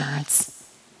Assurance.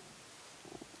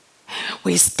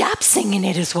 We stop singing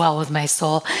It Is Well With My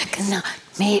Soul, because now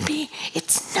maybe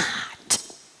it's not.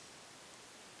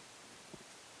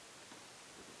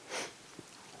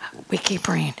 We keep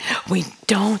praying. We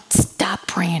don't stop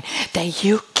praying that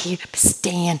you keep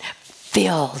staying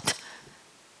filled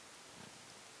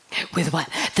with what?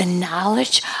 The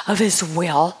knowledge of His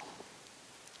will.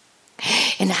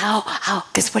 And how,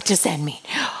 because what does that mean?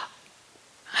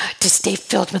 To stay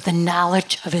filled with the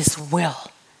knowledge of His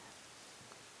will.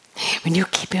 When you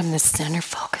keep Him the center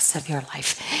focus of your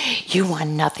life, you want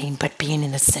nothing but being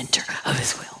in the center of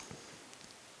His will.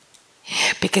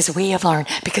 Because we have learned,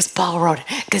 because Paul wrote it,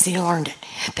 because he learned it,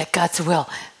 that God's will,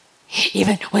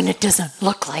 even when it doesn't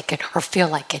look like it or feel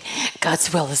like it,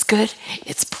 God's will is good,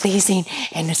 it's pleasing,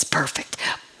 and it's perfect.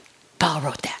 Paul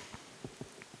wrote that.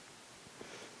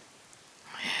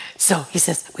 So he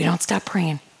says, we don't stop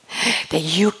praying, that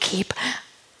you keeping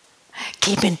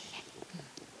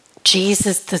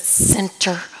Jesus the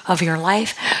center of your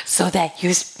life, so that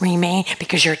you remain,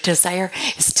 because your desire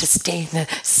is to stay in the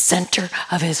center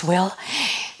of His will.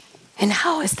 And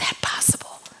how is that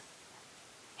possible?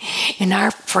 In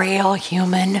our frail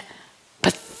human,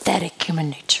 pathetic human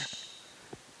nature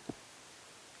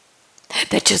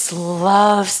that just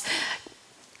loves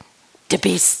to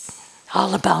be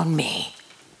all about me.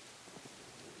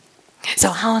 So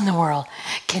how in the world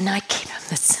can I keep Him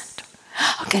the center?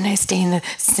 How can I stay in the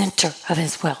center of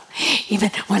His will,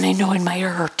 even when I know it might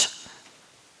hurt?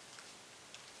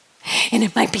 And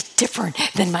it might be different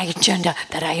than my agenda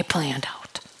that I had planned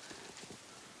out.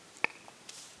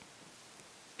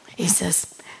 He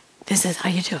says, this is how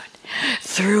you do it.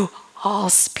 Through all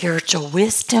spiritual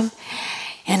wisdom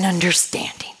and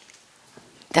understanding.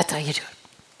 That's how you do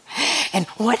it. And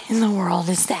what in the world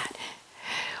is that?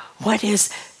 What is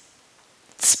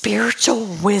spiritual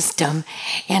wisdom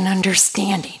and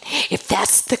understanding? If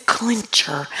that's the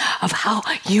clincher of how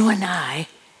you and I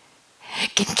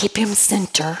can keep Him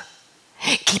center,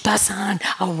 keep us on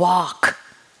a walk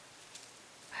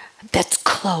that's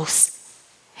close,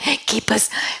 keep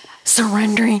us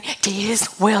surrendering to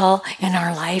His will in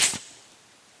our life,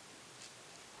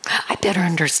 I better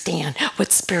understand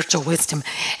what spiritual wisdom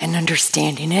and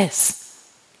understanding is.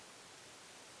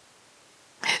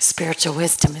 Spiritual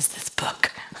wisdom is this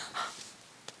book.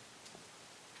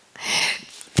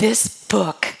 This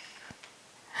book,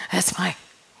 that's why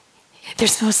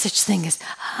there's no such thing as,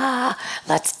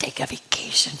 let's take a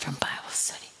vacation from Bible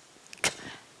study.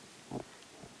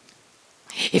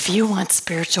 If you want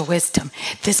spiritual wisdom,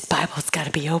 this Bible's got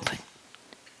to be open.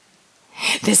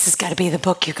 This has got to be the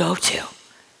book you go to.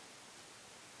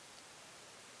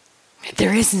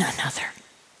 There is none other.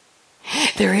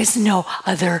 There is no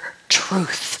other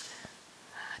truth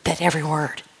that every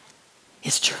word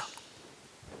is true.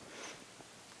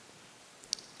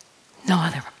 No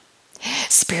other.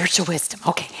 Spiritual wisdom.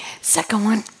 Okay, second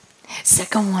one.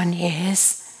 Second one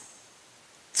is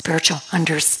spiritual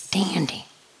understanding.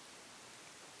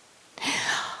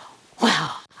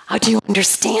 Well, how do you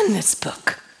understand this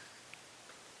book?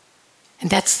 And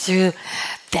that's through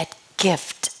that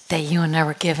gift that you and I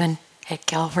were given at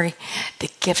Calvary, the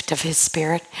gift of His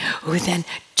Spirit, who then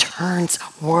turns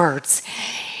words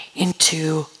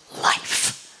into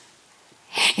life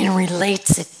and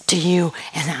relates it to you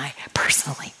and I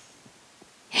personally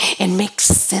and makes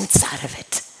sense out of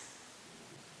it.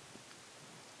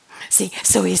 See,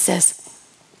 so he says,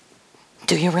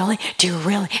 do you really? Do you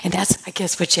really? And that's, I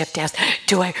guess, what you have to ask.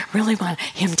 Do I really want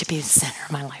Him to be the center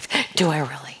of my life? Do I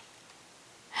really?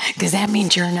 Because that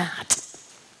means you're not.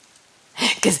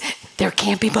 Because there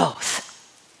can't be both.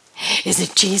 Is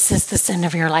it Jesus the center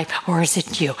of your life, or is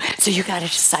it you? So you got to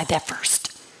decide that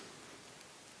first.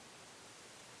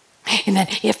 And then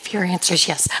if your answer is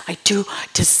yes, I do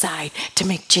decide to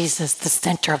make Jesus the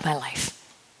center of my life.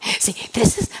 See,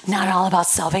 this is not all about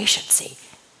salvation, see.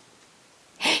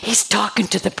 He's talking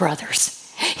to the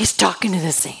brothers. He's talking to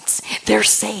the saints. They're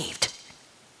saved.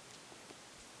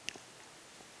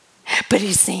 But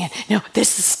he's saying, no,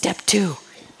 this is step 2.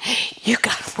 You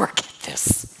got to work at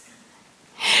this.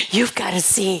 You've got to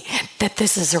see that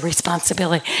this is a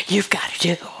responsibility you've got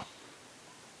to do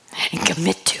and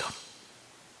commit to.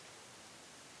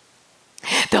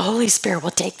 The Holy Spirit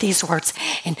will take these words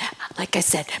and, like I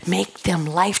said, make them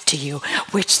life to you,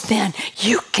 which then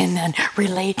you can then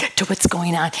relate to what's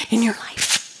going on in your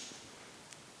life.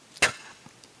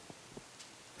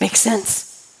 Makes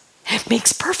sense?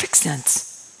 Makes perfect sense.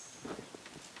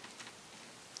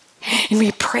 And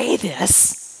we pray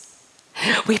this.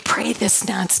 We pray this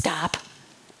nonstop.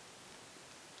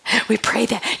 We pray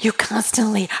that you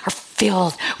constantly are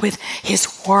filled with His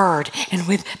Word and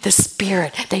with the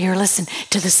Spirit, that you're listening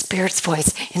to the Spirit's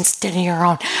voice instead of your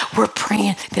own. We're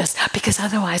praying this because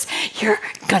otherwise you're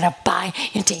going to buy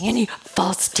into any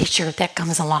false teacher that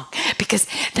comes along, because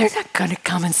they're not going to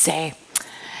come and say,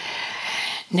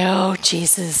 no, He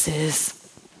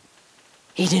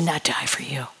did not die for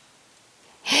you.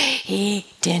 He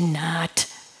did not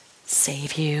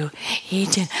save you. He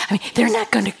didn't. They're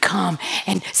not going to come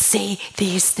and say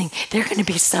these things. They're going to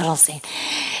be subtle, saying,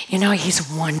 He's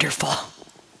wonderful.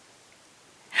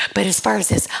 But as far as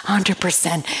this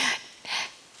 100%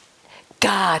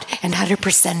 God and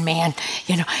 100% man,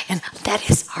 and that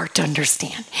is hard to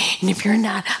understand. And if you're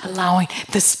not allowing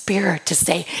the Spirit to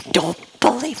say, don't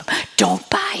believe him, don't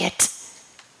buy it,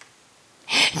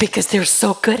 because they're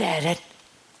so good at it.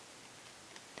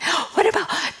 What about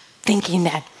thinking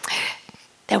that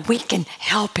we can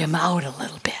help him out a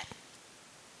little bit?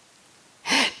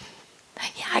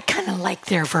 Yeah, I kind of like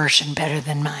their version better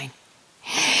than mine.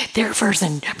 Their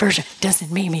version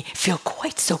doesn't make me feel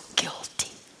quite so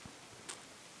guilty.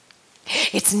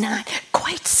 It's not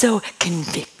quite so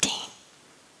convicting.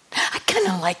 I kind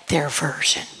of like their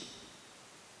version.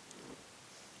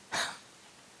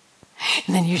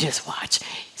 And then you just watch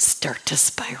start to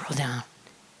spiral down.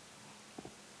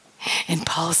 And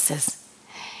Paul says,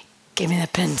 give me the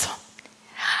pencil.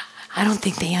 I don't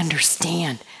think they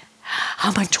understand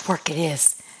how much work it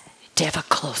is to have a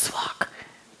close walk.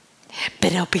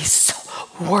 But it'll be so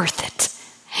worth it.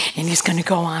 And he's going to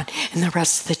go on in the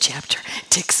rest of the chapter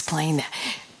to explain that.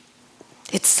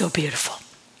 It's so beautiful.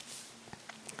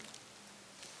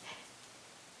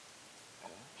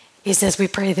 He says, we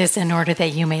pray this in order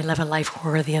that you may live a life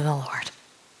worthy of the Lord.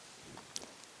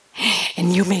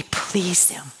 And you may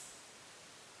please him.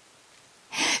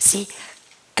 See,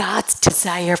 God's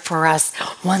desire for us,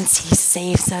 once he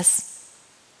saves us,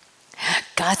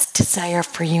 God's desire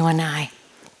for you and I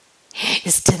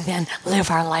is to then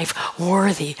live our life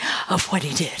worthy of what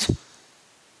he did.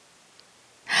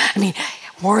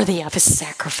 Worthy of his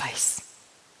sacrifice.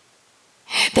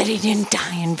 That he didn't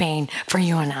die in vain for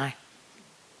you and I.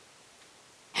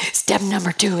 Step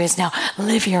number 2 is now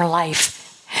live your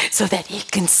life so that he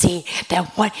can see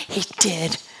that what he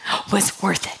did was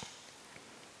worth it.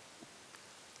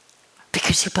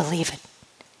 Because you believe it.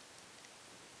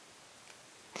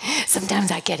 Sometimes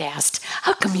I get asked,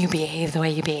 how come you behave the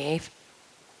way you behave?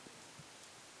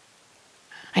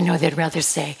 I know they'd rather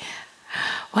say,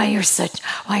 why you're such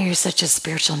a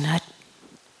spiritual nut?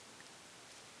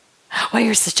 Why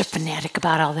you're such a fanatic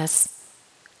about all this?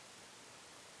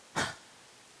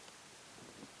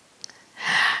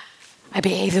 I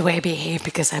behave the way I behave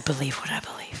because I believe what I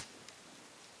believe.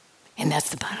 And that's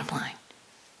the bottom line.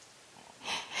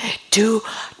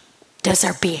 Does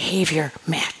our behavior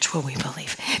match what we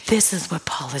believe? This is what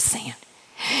Paul is saying.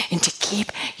 And to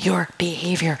keep your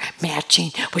behavior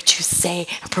matching what you say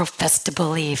and profess to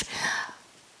believe,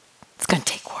 it's going to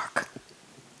take work.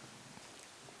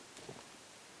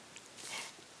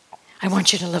 I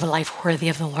want you to live a life worthy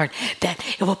of the Lord, that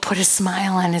it will put a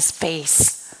smile on his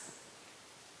face.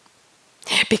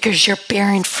 Because you're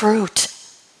bearing fruit.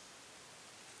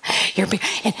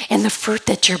 And the fruit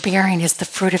that you're bearing is the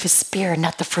fruit of his Spirit,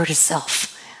 not the fruit of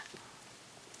self.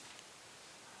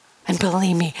 And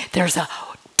believe me, there's a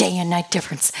day and night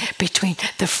difference between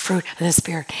the fruit of the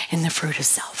Spirit and the fruit of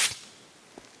self.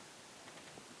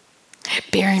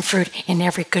 Bearing fruit in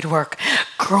every good work,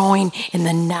 growing in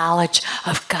the knowledge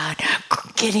of God,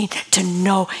 getting to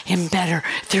know him better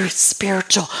through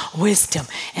spiritual wisdom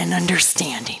and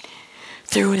understanding,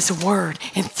 through his word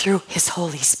and through his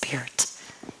Holy Spirit.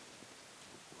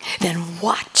 Then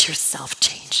watch yourself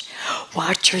change.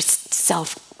 Watch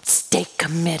yourself stay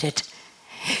committed.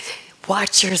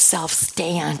 Watch yourself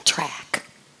stay on track.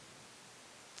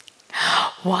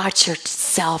 Watch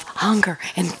yourself hunger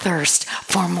and thirst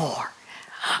for more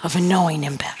of knowing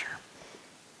him better.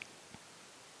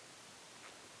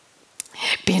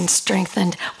 Being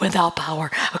strengthened with all power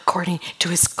according to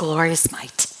his glorious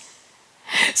might,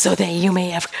 so that you may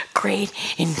have great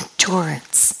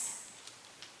endurance.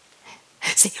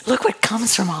 See, look what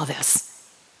comes from all this.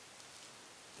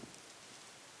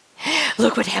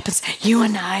 Look what happens. You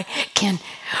and I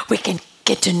we can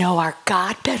get to know our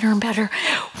God better and better.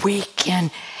 We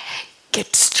can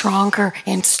get stronger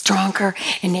and stronger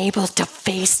and able to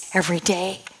face every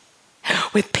day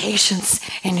with patience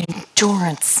and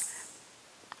endurance.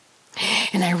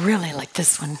 And I really like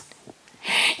this one.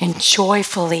 And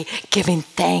joyfully giving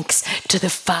thanks to the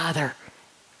Father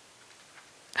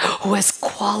who has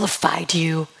qualified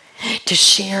you to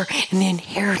share in the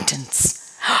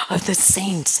inheritance of the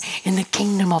saints in the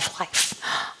kingdom of life.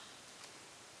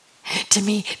 To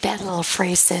me, that little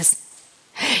phrase says,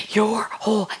 your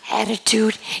whole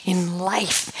attitude in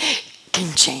life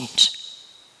can change.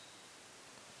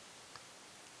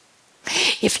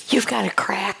 If you've got a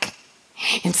crack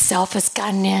and self has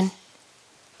gotten in,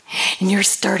 and you're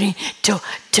starting to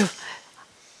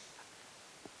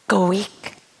go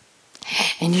weak,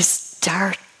 and you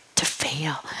start to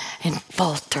fail and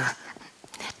falter,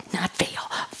 not fail,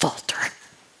 falter.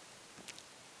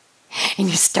 And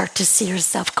you start to see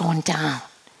yourself going down,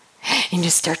 and you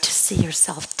start to see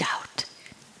yourself doubt.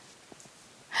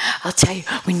 I'll tell you,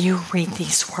 when you read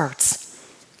these words,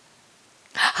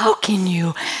 how can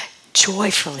you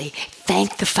joyfully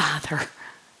thank the Father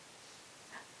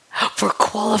for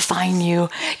qualifying you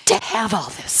to have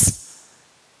all this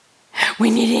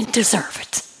when you didn't deserve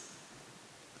it?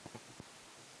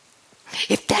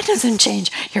 If that doesn't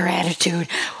change your attitude,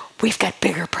 we've got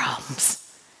bigger problems.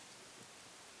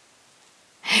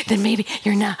 Then maybe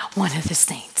you're not one of the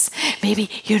saints. Maybe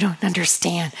you don't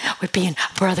understand what being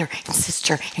brother and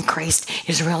sister in Christ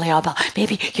is really all about.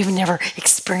 Maybe you've never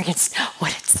experienced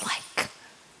what it's like.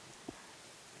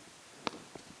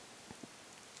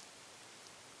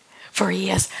 For he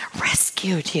has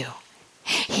rescued you.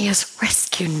 He has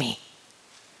rescued me.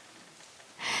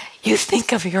 You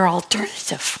think of your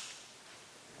alternative.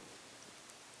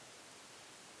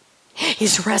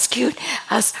 He's rescued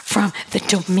us from the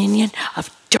dominion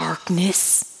of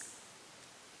darkness,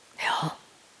 hell,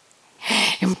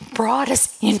 and brought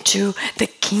us into the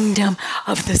kingdom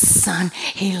of the Son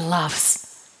he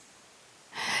loves.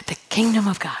 The kingdom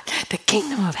of God, the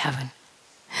kingdom of heaven,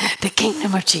 the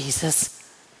kingdom of Jesus.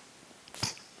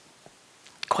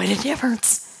 Quite a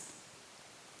difference.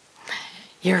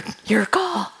 Your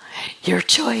call, your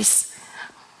choice.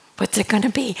 What's it going to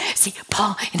be? See,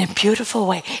 Paul, in a beautiful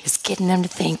way, is getting them to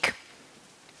think.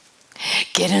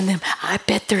 Getting them, I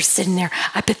bet they're sitting there.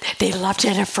 I bet they loved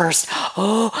it at first.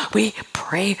 Oh, we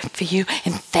pray for you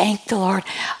and thank the Lord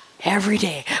every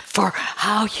day for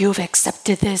how you've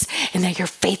accepted this and that your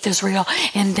faith is real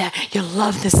and that you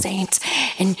love the saints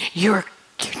and you're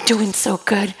doing so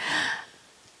good.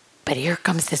 But here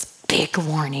comes this big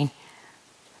warning.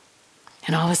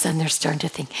 And all of a sudden they're starting to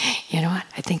think, you know what?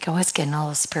 I think I was getting a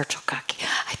little spiritual cocky.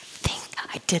 I think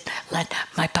I did let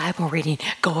my Bible reading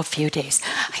go a few days.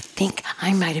 I think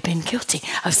I might have been guilty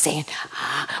of saying,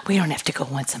 we don't have to go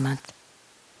once a month.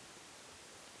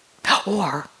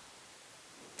 Or,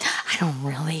 I don't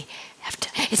really have to.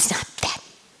 It's not that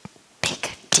big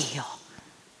a deal.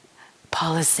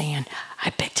 Paul is saying,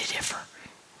 I beg to differ.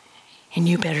 And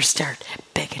you better start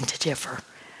begging to differ.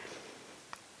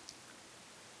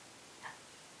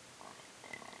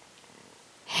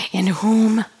 in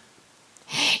whom,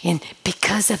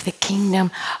 because of the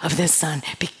kingdom of the Son,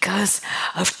 because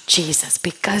of Jesus,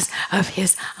 because of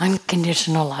his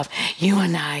unconditional love, you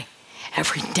and I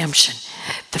have redemption,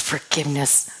 the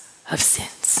forgiveness of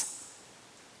sins.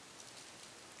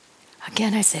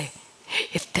 Again, I say,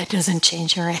 if that doesn't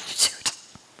change your attitude,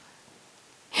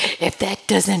 if that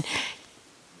doesn't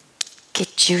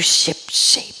get you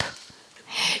ship-shape,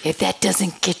 if that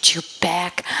doesn't get you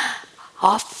back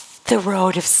off the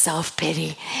road of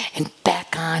self-pity and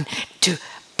back on to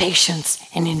patience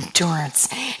and endurance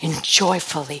and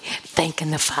joyfully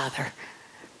thanking the Father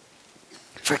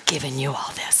for giving you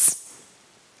all this.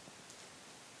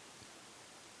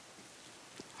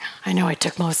 I know I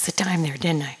took most of the time there,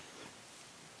 didn't I?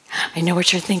 I know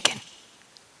what you're thinking.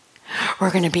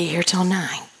 We're going to be here till 9.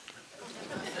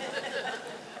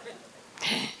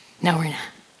 No, we're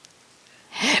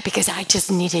not. Because I just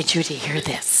needed you to hear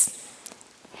this.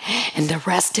 And the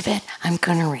rest of it, I'm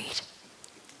going to read.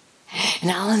 And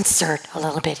I'll insert a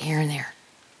little bit here and there.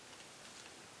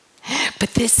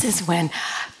 But this is when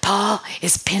Paul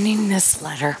is penning this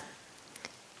letter.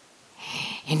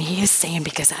 And he is saying,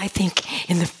 because I think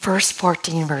in the first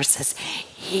 14 verses,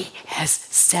 he has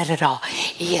said it all.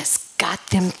 He has got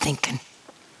them thinking.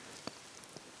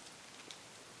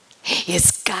 He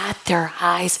has got their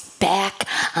eyes back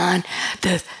on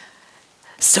the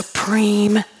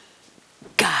supreme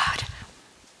God,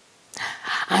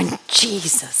 on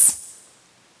Jesus,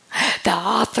 the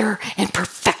author and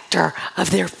perfecter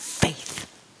of their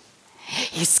faith.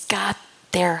 He's got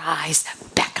their eyes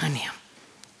back on him.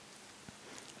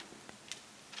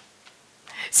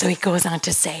 So he goes on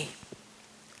to say,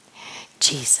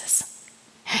 Jesus,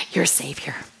 your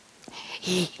Savior,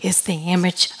 he is the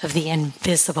image of the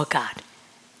invisible God,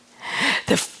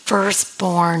 the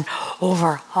firstborn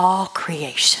over all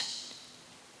creation.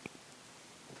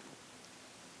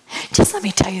 Just let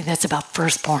me tell you this about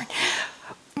firstborn.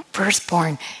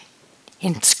 Firstborn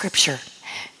in Scripture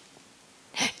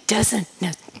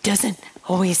doesn't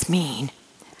always mean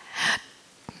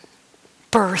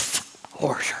birth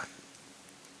order.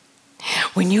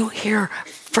 When you hear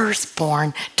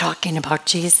firstborn talking about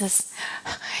Jesus,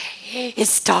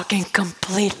 it's talking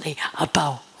completely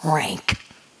about rank.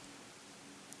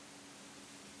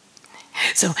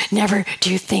 So never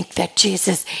do you think that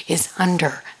Jesus is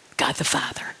under God the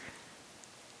Father.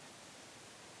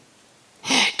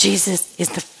 Jesus is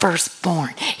the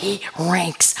firstborn. He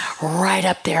ranks right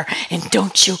up there. And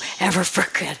don't you ever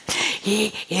forget,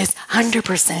 he is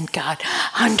 100% God,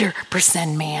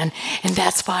 100% man. And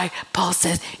that's why Paul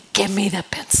says, give me the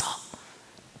pencil.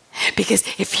 Because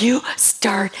if you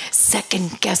start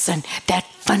second guessing that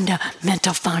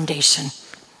fundamental foundation,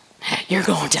 you're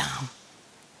going down.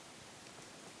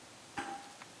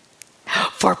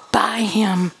 For by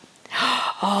him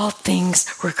all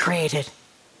things were created.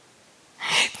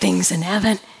 Things in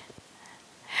heaven,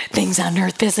 things on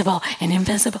earth, visible and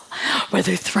invisible,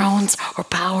 whether thrones or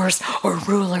powers or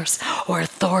rulers or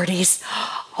authorities,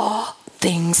 all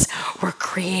things were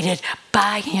created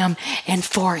by him and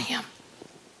for him.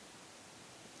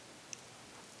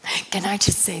 Can I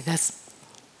just say this?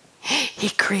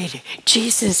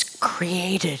 Jesus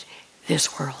created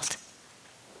this world.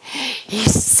 He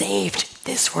saved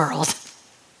this world.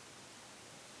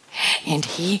 And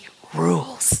he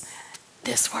rules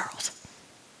this world.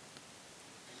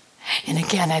 And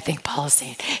again, I think Paul is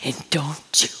saying, and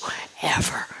don't you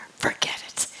ever forget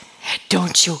it.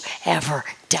 Don't you ever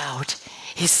doubt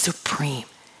his supremacy.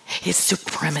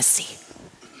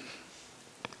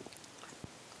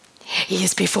 He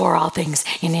is before all things,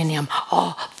 and in him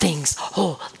all things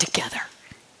hold together.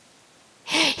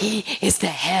 He is the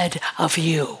head of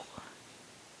you.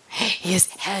 He is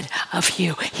head of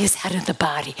you. He is head of the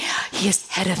body. He is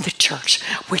head of the church,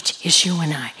 which is you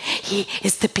and I. He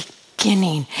is the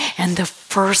beginning and the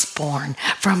firstborn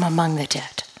from among the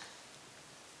dead.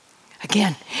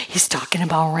 Again, he's talking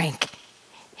about rank.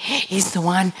 He's the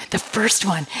first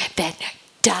one that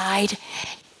died,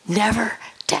 never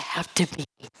to have to die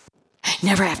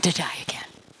again.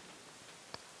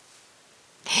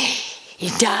 He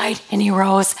died and he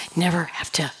rose, never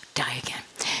have to die again.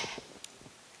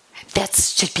 That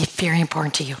should be very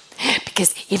important to you,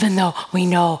 because even though we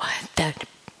know that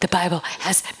the Bible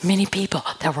has many people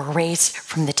that were raised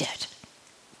from the dead,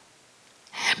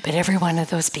 but every one of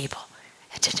those people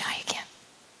had to die again.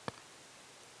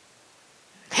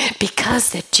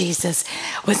 Because that Jesus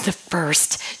was the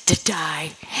first to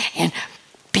die and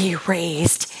be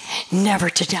raised, never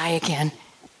to die again,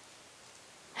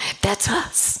 that's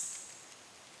us.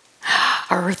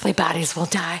 Our earthly bodies will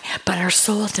die, but our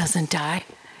soul doesn't die.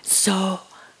 So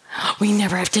we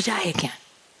never have to die again.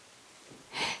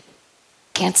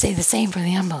 can't say the same for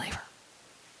the unbeliever.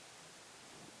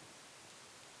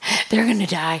 They're going to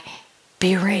die,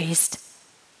 be raised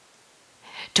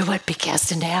to what? Be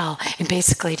cast into hell and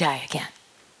basically die again.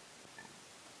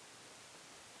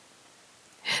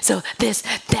 So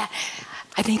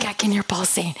I think I can hear Paul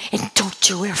saying, and don't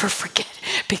you ever forget,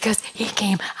 because he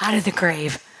came out of the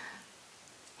grave.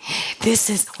 This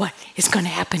is what is going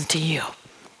to happen to you.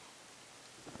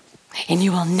 And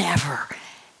you will never,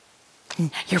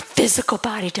 your physical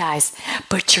body dies,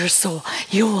 but your soul,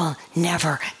 you will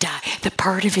never die. The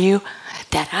part of you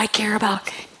that I care about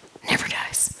never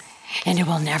dies. And it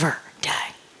will never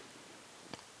die.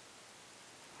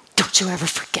 Don't you ever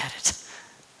forget it.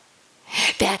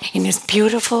 That, in his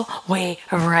beautiful way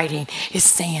of writing, is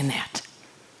saying that.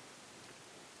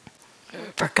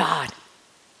 For God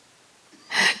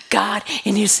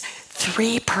in his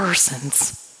three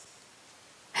persons.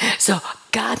 So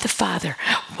God the Father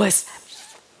was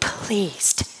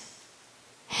pleased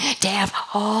to have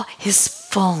all his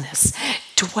fullness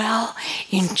dwell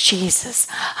in Jesus.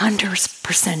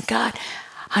 100% God,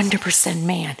 100%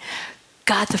 man.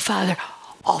 God the Father,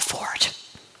 all for it.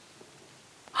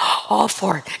 All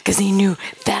for it, because he knew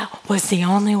that was the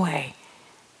only way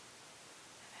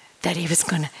that he was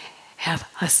going to have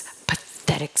us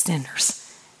pathetic sinners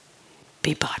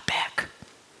be bought back.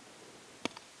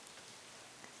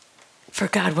 For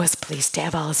God was pleased to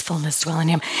have all his fullness dwell in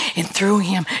him, and through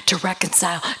him to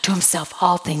reconcile to himself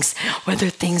all things, whether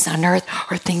things on earth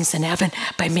or things in heaven,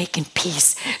 by making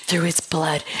peace through his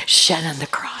blood shed on the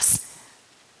cross.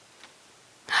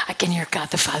 I can hear God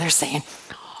the Father saying,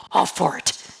 all for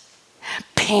it.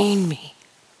 Paying me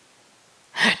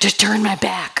to turn my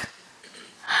back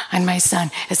on my son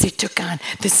as he took on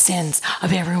the sins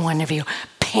of every one of you.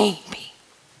 Paying me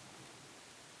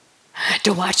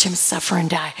to watch him suffer and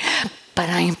die. But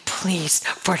I am pleased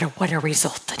for what it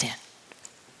resulted in.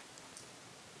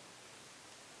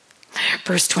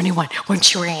 Verse 21,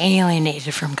 once you were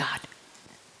alienated from God.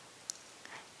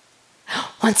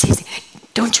 Once he's,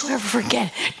 don't you ever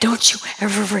forget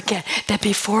that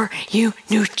before you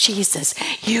knew Jesus,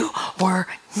 you were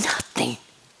nothing.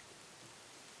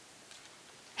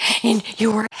 And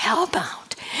you were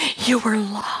hellbound. You were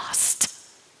lost.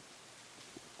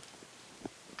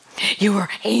 You were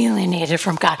alienated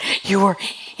from God. You were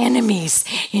enemies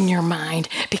in your mind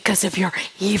because of your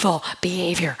evil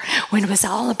behavior. When it was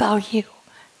all about you.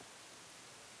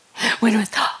 When it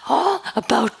was all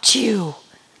about you.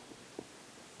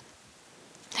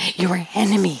 You were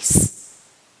enemies.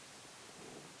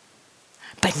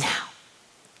 But now,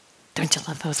 don't you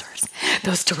love those words?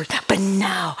 Those two words. But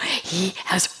now he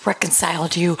has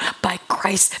reconciled you by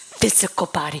Christ's physical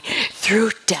body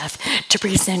through death to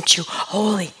present you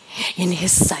holy in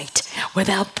his sight,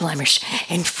 without blemish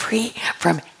and free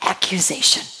from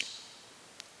accusation.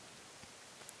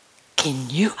 Can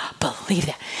you believe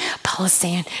that? Paul is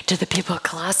saying to the people of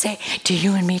Colossae, to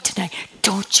you and me tonight,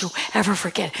 don't you ever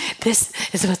forget. This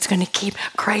is what's going to keep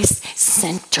Christ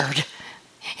centered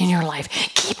in your life.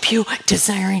 Keep you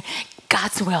desiring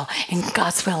God's will and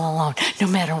God's will alone, no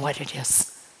matter what it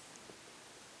is.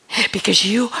 Because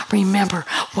you remember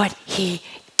what he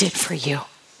did for you.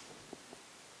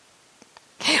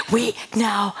 We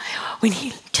now,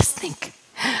 just think,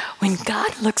 when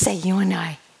God looks at you and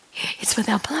I, it's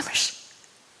without blemish.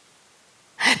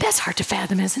 That's hard to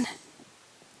fathom, isn't it?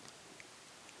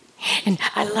 And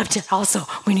I loved it also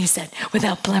when he said,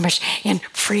 without blemish and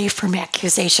free from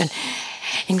accusation.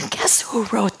 And guess who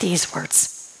wrote these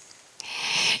words?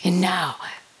 And now,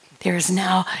 there is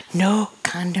now no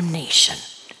condemnation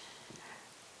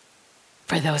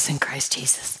for those in Christ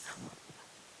Jesus.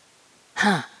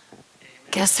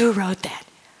 Guess who wrote that?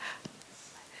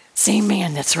 Same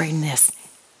man that's writing this.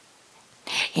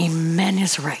 Amen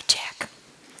is right, Jack.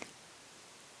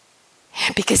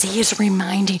 Because he is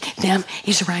reminding them,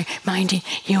 he's reminding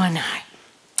you and I.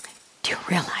 Do you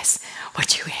realize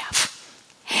what you have?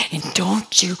 And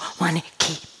don't you want to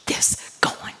keep this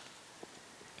going?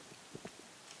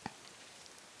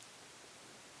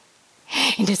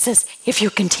 And it says, if you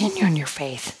continue in your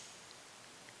faith.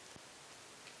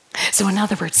 So in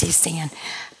other words, he's saying,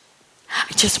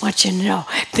 I just want you to know,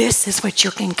 this is what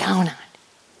you can count on.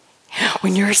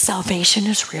 When your salvation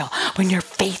is real, when your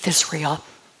faith is real,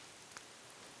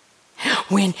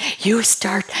 when you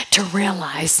start to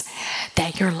realize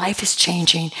that your life is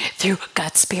changing through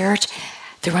God's Spirit,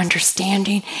 through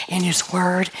understanding and his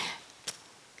word,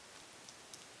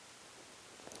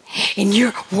 and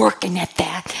you're working at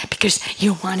that because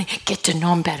you want to get to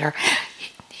know him better,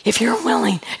 if you're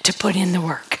willing to put in the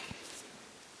work,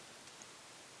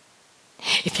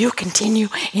 If you continue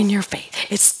in your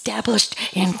faith, established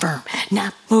and firm,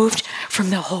 not moved from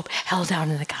the hope held out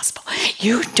in the gospel,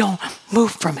 you don't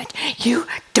move from it. You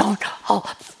don't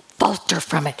falter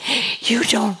from it. You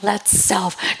don't let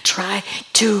self try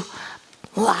to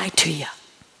lie to you.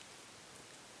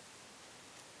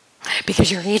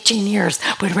 Because your itching ears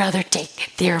would rather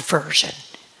take their version.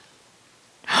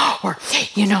 Or,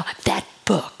 that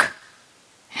book.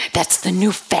 That's the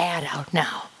new fad out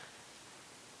now.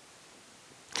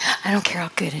 I don't care how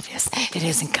good it is. It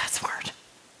isn't God's word.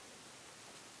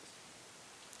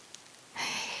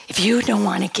 If you don't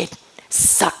want to get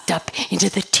sucked up into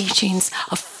the teachings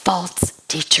of false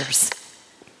teachers,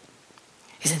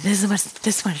 he said, this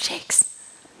is what it takes.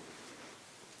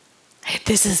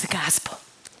 This is the gospel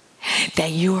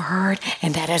that you heard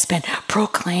and that has been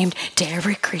proclaimed to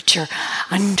every creature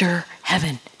under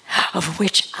heaven, of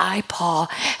which I, Paul,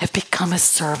 have become a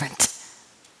servant.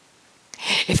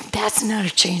 If that's not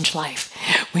a changed life,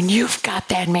 when you've got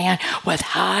that man with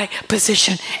high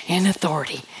position and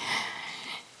authority,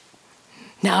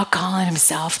 now calling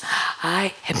himself,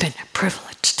 I have been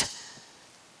privileged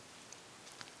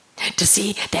to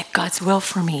see that God's will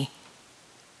for me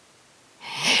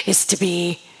is to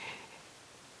be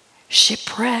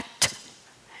shipwrecked,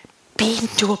 beaten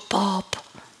to a pulp,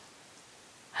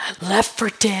 left for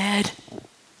dead,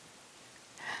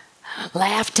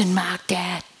 laughed and mocked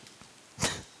at.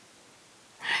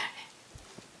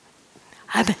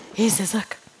 He says,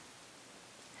 look,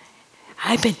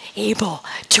 I've been able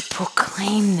to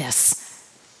proclaim this.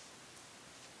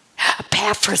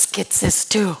 Epaphras gets this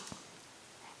too.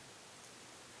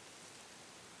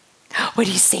 What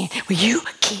he's saying, will you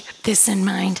keep this in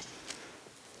mind?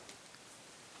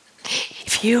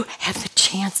 If you have the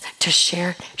chance to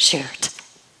share it.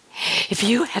 If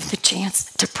you have the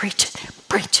chance to preach it,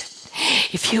 preach it.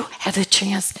 If you have the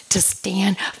chance to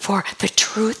stand for the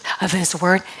truth of his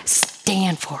word,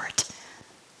 stand for it.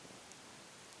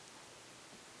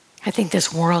 I think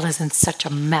this world is in such a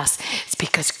mess. It's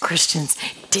because Christians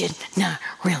did not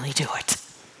really do it.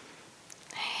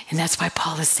 And that's why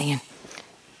Paul is saying,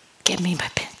 give me my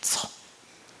pencil.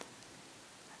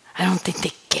 I don't think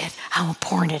they get how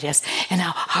important it is and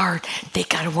how hard they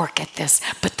got to work at this,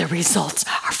 but the results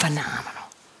are phenomenal.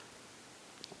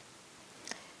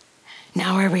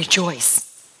 Now I rejoice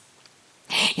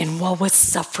in what was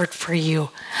suffered for you.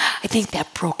 I think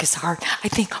that broke his heart. I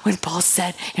think when Paul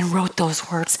said and wrote those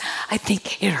words, I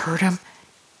think it hurt him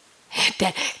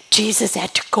that Jesus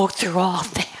had to go through all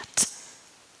that.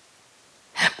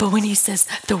 But when he says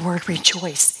the word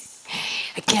rejoice,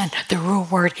 again, the real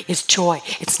word is joy.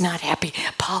 It's not happy.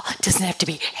 Paul doesn't have to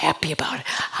be happy about it.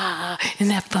 Isn't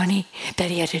that funny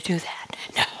that he had to do that?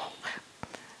 No.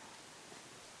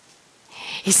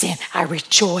 He's saying, I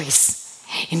rejoice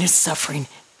in his suffering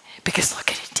because look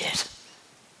what it did.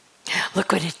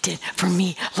 Look what it did for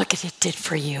me. Look what it did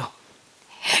for you.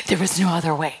 There was no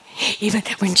other way. Even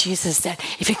when Jesus said,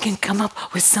 if you can come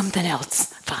up with something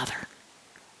else, Father.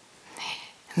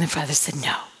 And the Father said,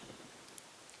 no.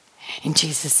 And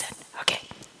Jesus said, okay,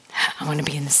 I want to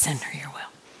be in the center of your will.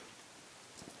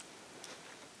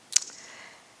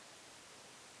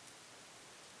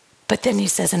 But then he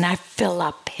says, and I fill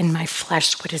up in my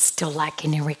flesh what is still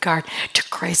lacking in regard to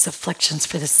Christ's afflictions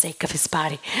for the sake of his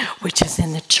body, which is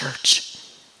in the church.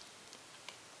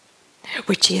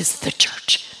 Which is the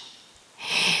church.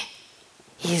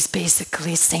 He is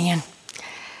basically saying,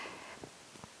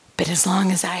 but as long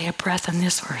as I have breath on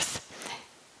this earth,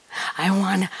 I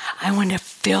want to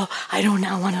feel, I do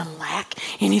not want to lack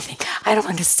anything. I don't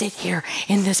want to sit here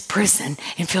in this prison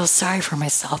and feel sorry for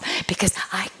myself because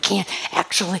I can't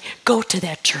actually go to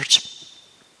that church.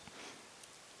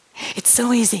 It's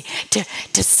so easy to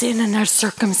sit in our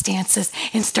circumstances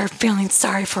and start feeling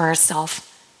sorry for ourselves.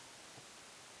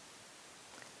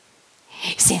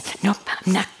 He's saying, nope,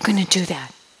 I'm not going to do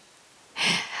that.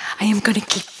 I am going to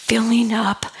keep filling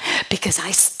up because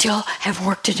I still have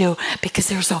work to do because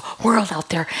there's a world out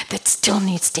there that still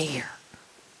needs to hear.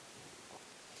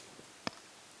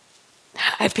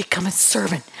 I've become a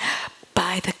servant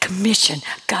by the commission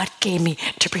God gave me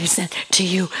to present to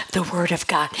you the Word of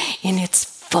God in its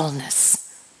fullness.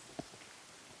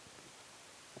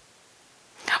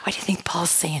 What do you think Paul's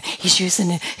saying? He's using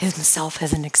himself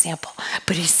as an example,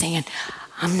 but he's saying,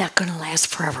 I'm not going to last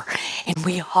forever. And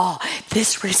we all,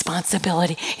 this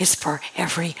responsibility is for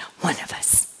every one of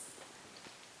us.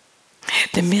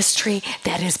 The mystery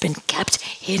that has been kept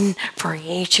hidden for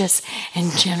ages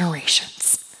and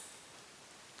generations.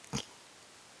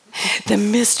 The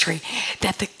mystery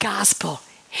that the gospel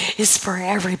is for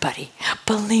everybody.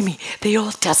 Believe me, the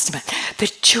Old Testament,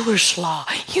 the Jewish law,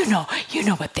 you know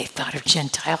what they thought of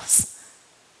Gentiles.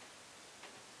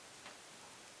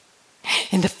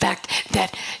 And the fact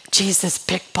that Jesus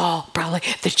picked Paul, probably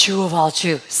the Jew of all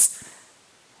Jews,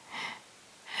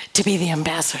 to be the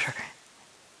ambassador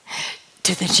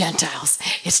to the Gentiles,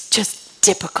 it's just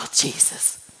typical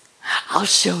Jesus. I'll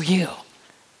show you.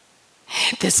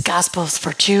 This gospel is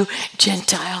for Jew,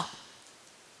 Gentile,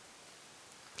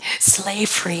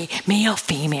 slave-free, male,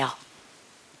 female.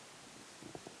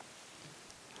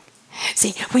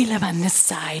 See, we live on this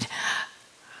side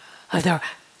of the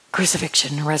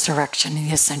crucifixion, the resurrection, and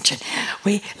the ascension.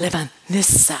 We live on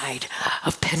this side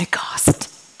of Pentecost.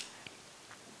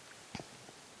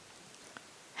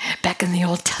 Back in the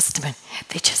Old Testament,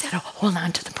 they just had to hold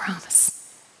on to the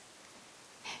promise.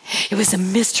 It was a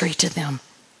mystery to them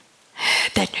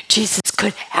that Jesus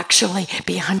could actually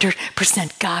be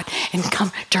 100% God and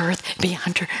come to earth, be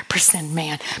 100%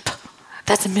 man.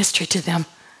 That's a mystery to them.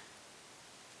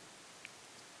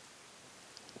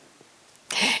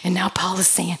 And now Paul is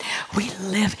saying, we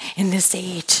live in this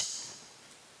age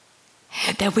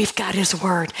that we've got his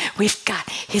word, we've got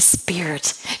his spirit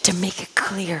to make it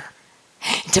clear,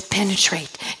 to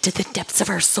penetrate to the depths of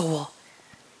our soul.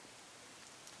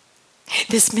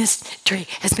 This mystery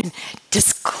has been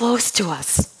disclosed to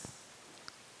us.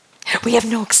 We have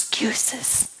no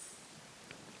excuses.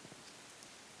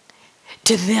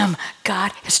 To them,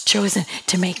 God has chosen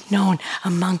to make known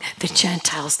among the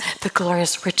Gentiles the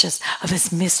glorious riches of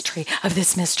this mystery,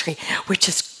 which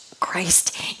is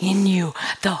Christ in you,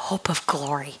 the hope of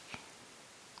glory.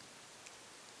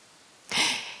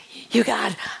 You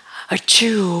got a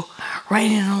Jew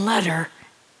writing a letter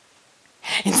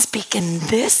and speaking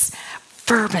this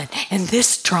fervent and this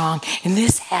strong and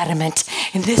this adamant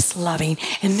and this loving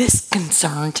and this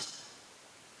concerned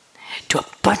to a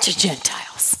bunch of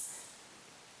Gentiles.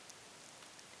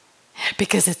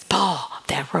 Because it's Paul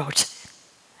that wrote,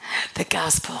 the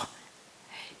gospel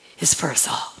is for us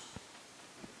all.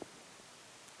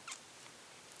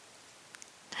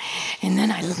 And then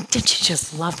didn't you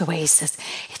just love the way he says,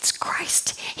 it's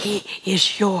Christ. He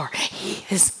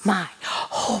is my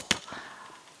hope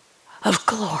of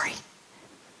glory.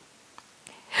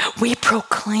 We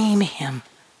proclaim him.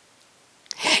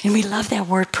 And we love that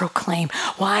word proclaim.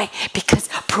 Why? Because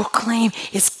proclaim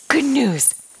is good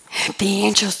news. The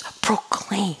angels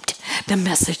proclaimed the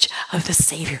message of the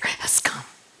Savior has come.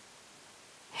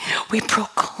 We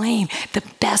proclaim the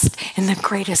best and the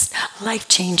greatest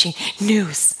life-changing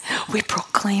news. We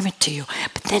proclaim it to you.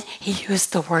 But then he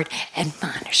used the word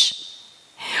admonish.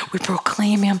 We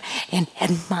proclaim him and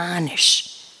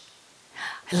admonish.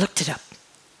 I looked it up.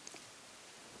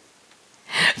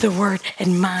 The word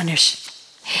admonish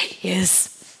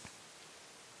is,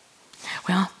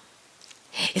 well,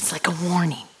 it's like a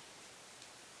warning.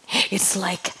 It's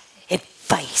like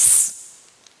advice.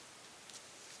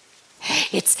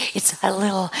 It's a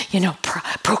little,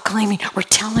 proclaiming. We're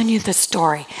telling you the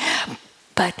story,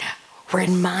 but we're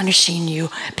admonishing you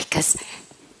because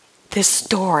this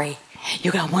story,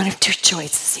 you got one of two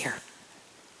choices here.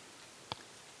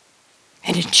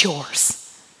 And it's yours.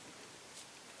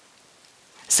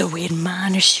 So we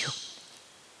admonish you.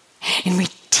 And we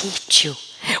teach you.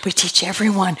 We teach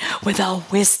everyone with all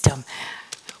wisdom.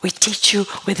 We teach you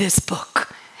with this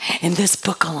book, and this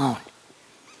book alone,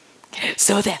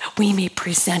 so that we may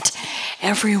present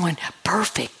everyone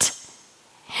perfect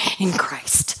in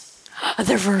Christ.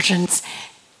 Other versions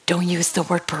don't use the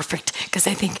word perfect, because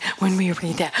I think when we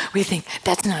read that, we think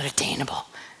that's not attainable.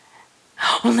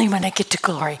 Only when I get to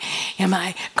glory am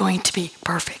I going to be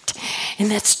perfect. And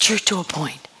that's true to a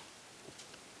point.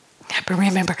 But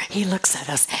remember, he looks at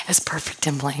us as perfect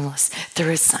and blameless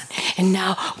through his Son. And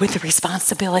now, with the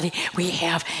responsibility we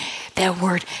have, that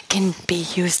word can be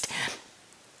used,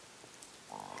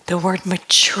 the word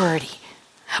maturity.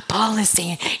 Paul is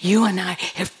saying, you and I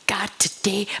have got to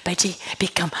day by day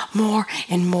become more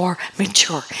and more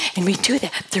mature. And we do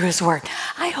that through his word.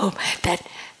 I hope that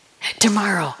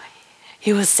tomorrow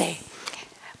you will say,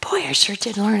 boy, I sure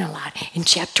did learn a lot in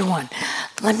chapter 1.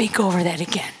 Let me go over that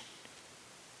again.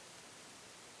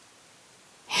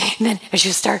 And then as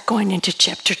you start going into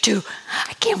chapter 2,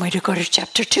 I can't wait to go to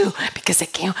chapter 2 because I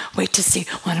can't wait to see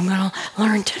what I'm going to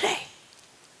learn today.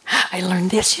 I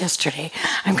learned this yesterday.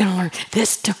 I'm going to learn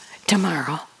this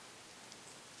tomorrow.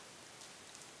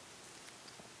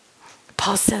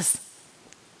 Paul says,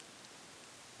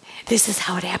 this is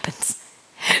how it happens,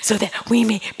 so that we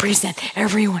may present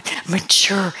everyone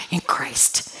mature in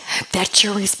Christ. That's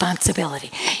your responsibility.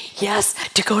 Yes,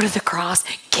 to go to the cross,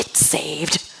 get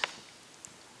saved.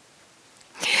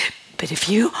 But if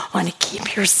you want to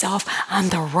keep yourself on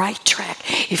the right track,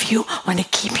 if you want to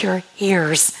keep your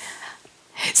ears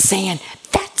saying,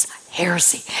 that's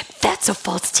heresy, that's a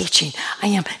false teaching, I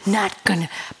am not going to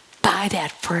buy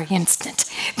that for an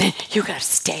instant, then you got to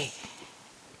stay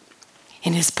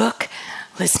in his book,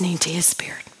 listening to his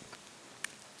Spirit,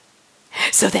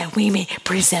 so that we may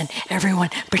present everyone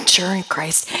mature in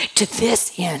Christ. To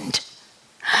this end,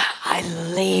 I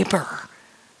labor.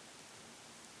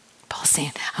 Paul's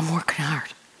saying, I'm working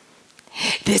hard.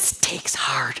 This takes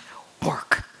hard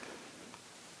work.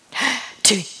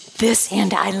 To this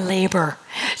end, I labor,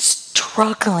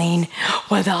 struggling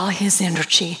with all his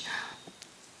energy.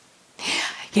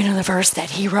 You know the verse that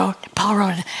Paul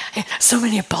wrote, so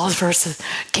many of Paul's verses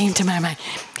came to my mind.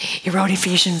 He wrote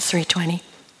Ephesians 3:20.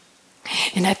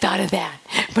 And I thought of that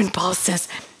when Paul says,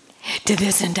 to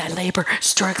this end I labor,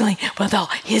 struggling with all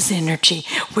his energy,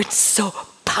 which so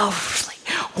powerfully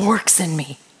works in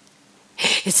me.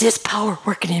 It's his power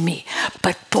working in me.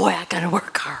 But boy, I got to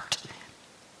work hard.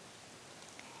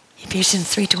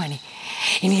 Ephesians 3:20.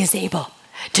 And he is able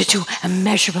to do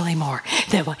immeasurably more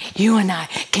than what you and I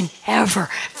can ever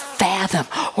fathom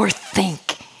or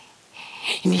think.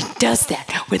 And he does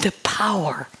that with the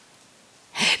power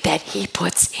that he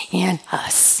puts in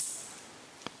us.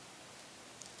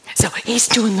 So he's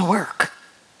doing the work.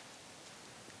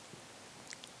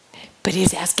 But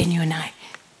he's asking you and I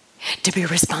to be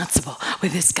responsible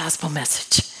with this gospel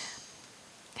message.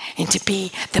 And to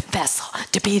be the vessel,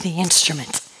 to be the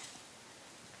instrument.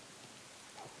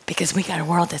 Because we got a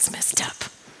world that's messed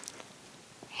up.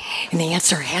 And the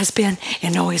answer has been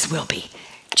and always will be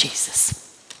Jesus.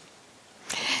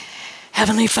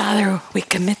 Heavenly Father, we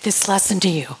commit this lesson to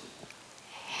you.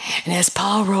 And as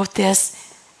Paul wrote this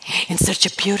in such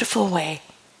a beautiful way,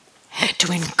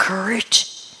 to encourage,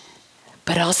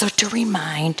 but also to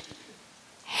remind,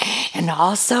 and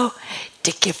also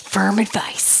to give firm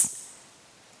advice,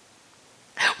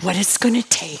 what it's going to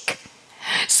take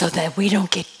so that we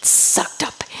don't get sucked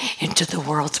up into the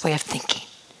world's way of thinking.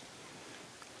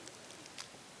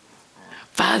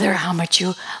 Father, how much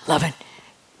you love and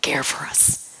care for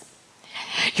us.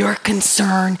 Your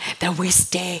concern that we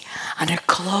stay on a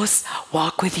close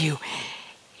walk with you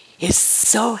is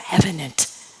so evident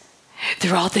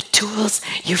through all the tools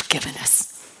you've given us.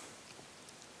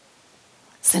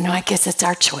 So now I guess it's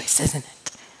our choice, isn't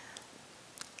it?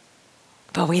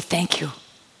 But we thank you.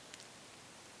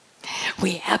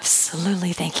 We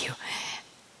absolutely thank you.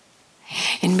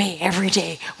 And may every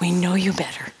day we know you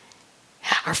better.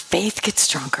 Our faith gets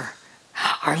stronger.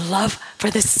 Our love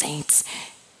for the saints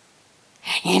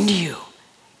and you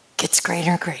gets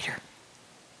greater and greater.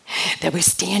 That we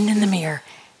stand in the mirror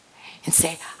and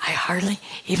say, I hardly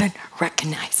even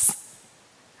recognize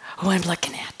who I'm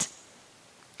looking at.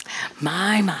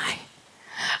 My,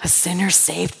 a sinner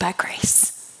saved by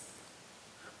grace.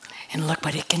 And look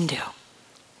what it can do.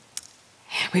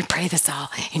 We pray this all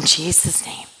in Jesus'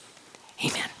 name.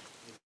 Amen.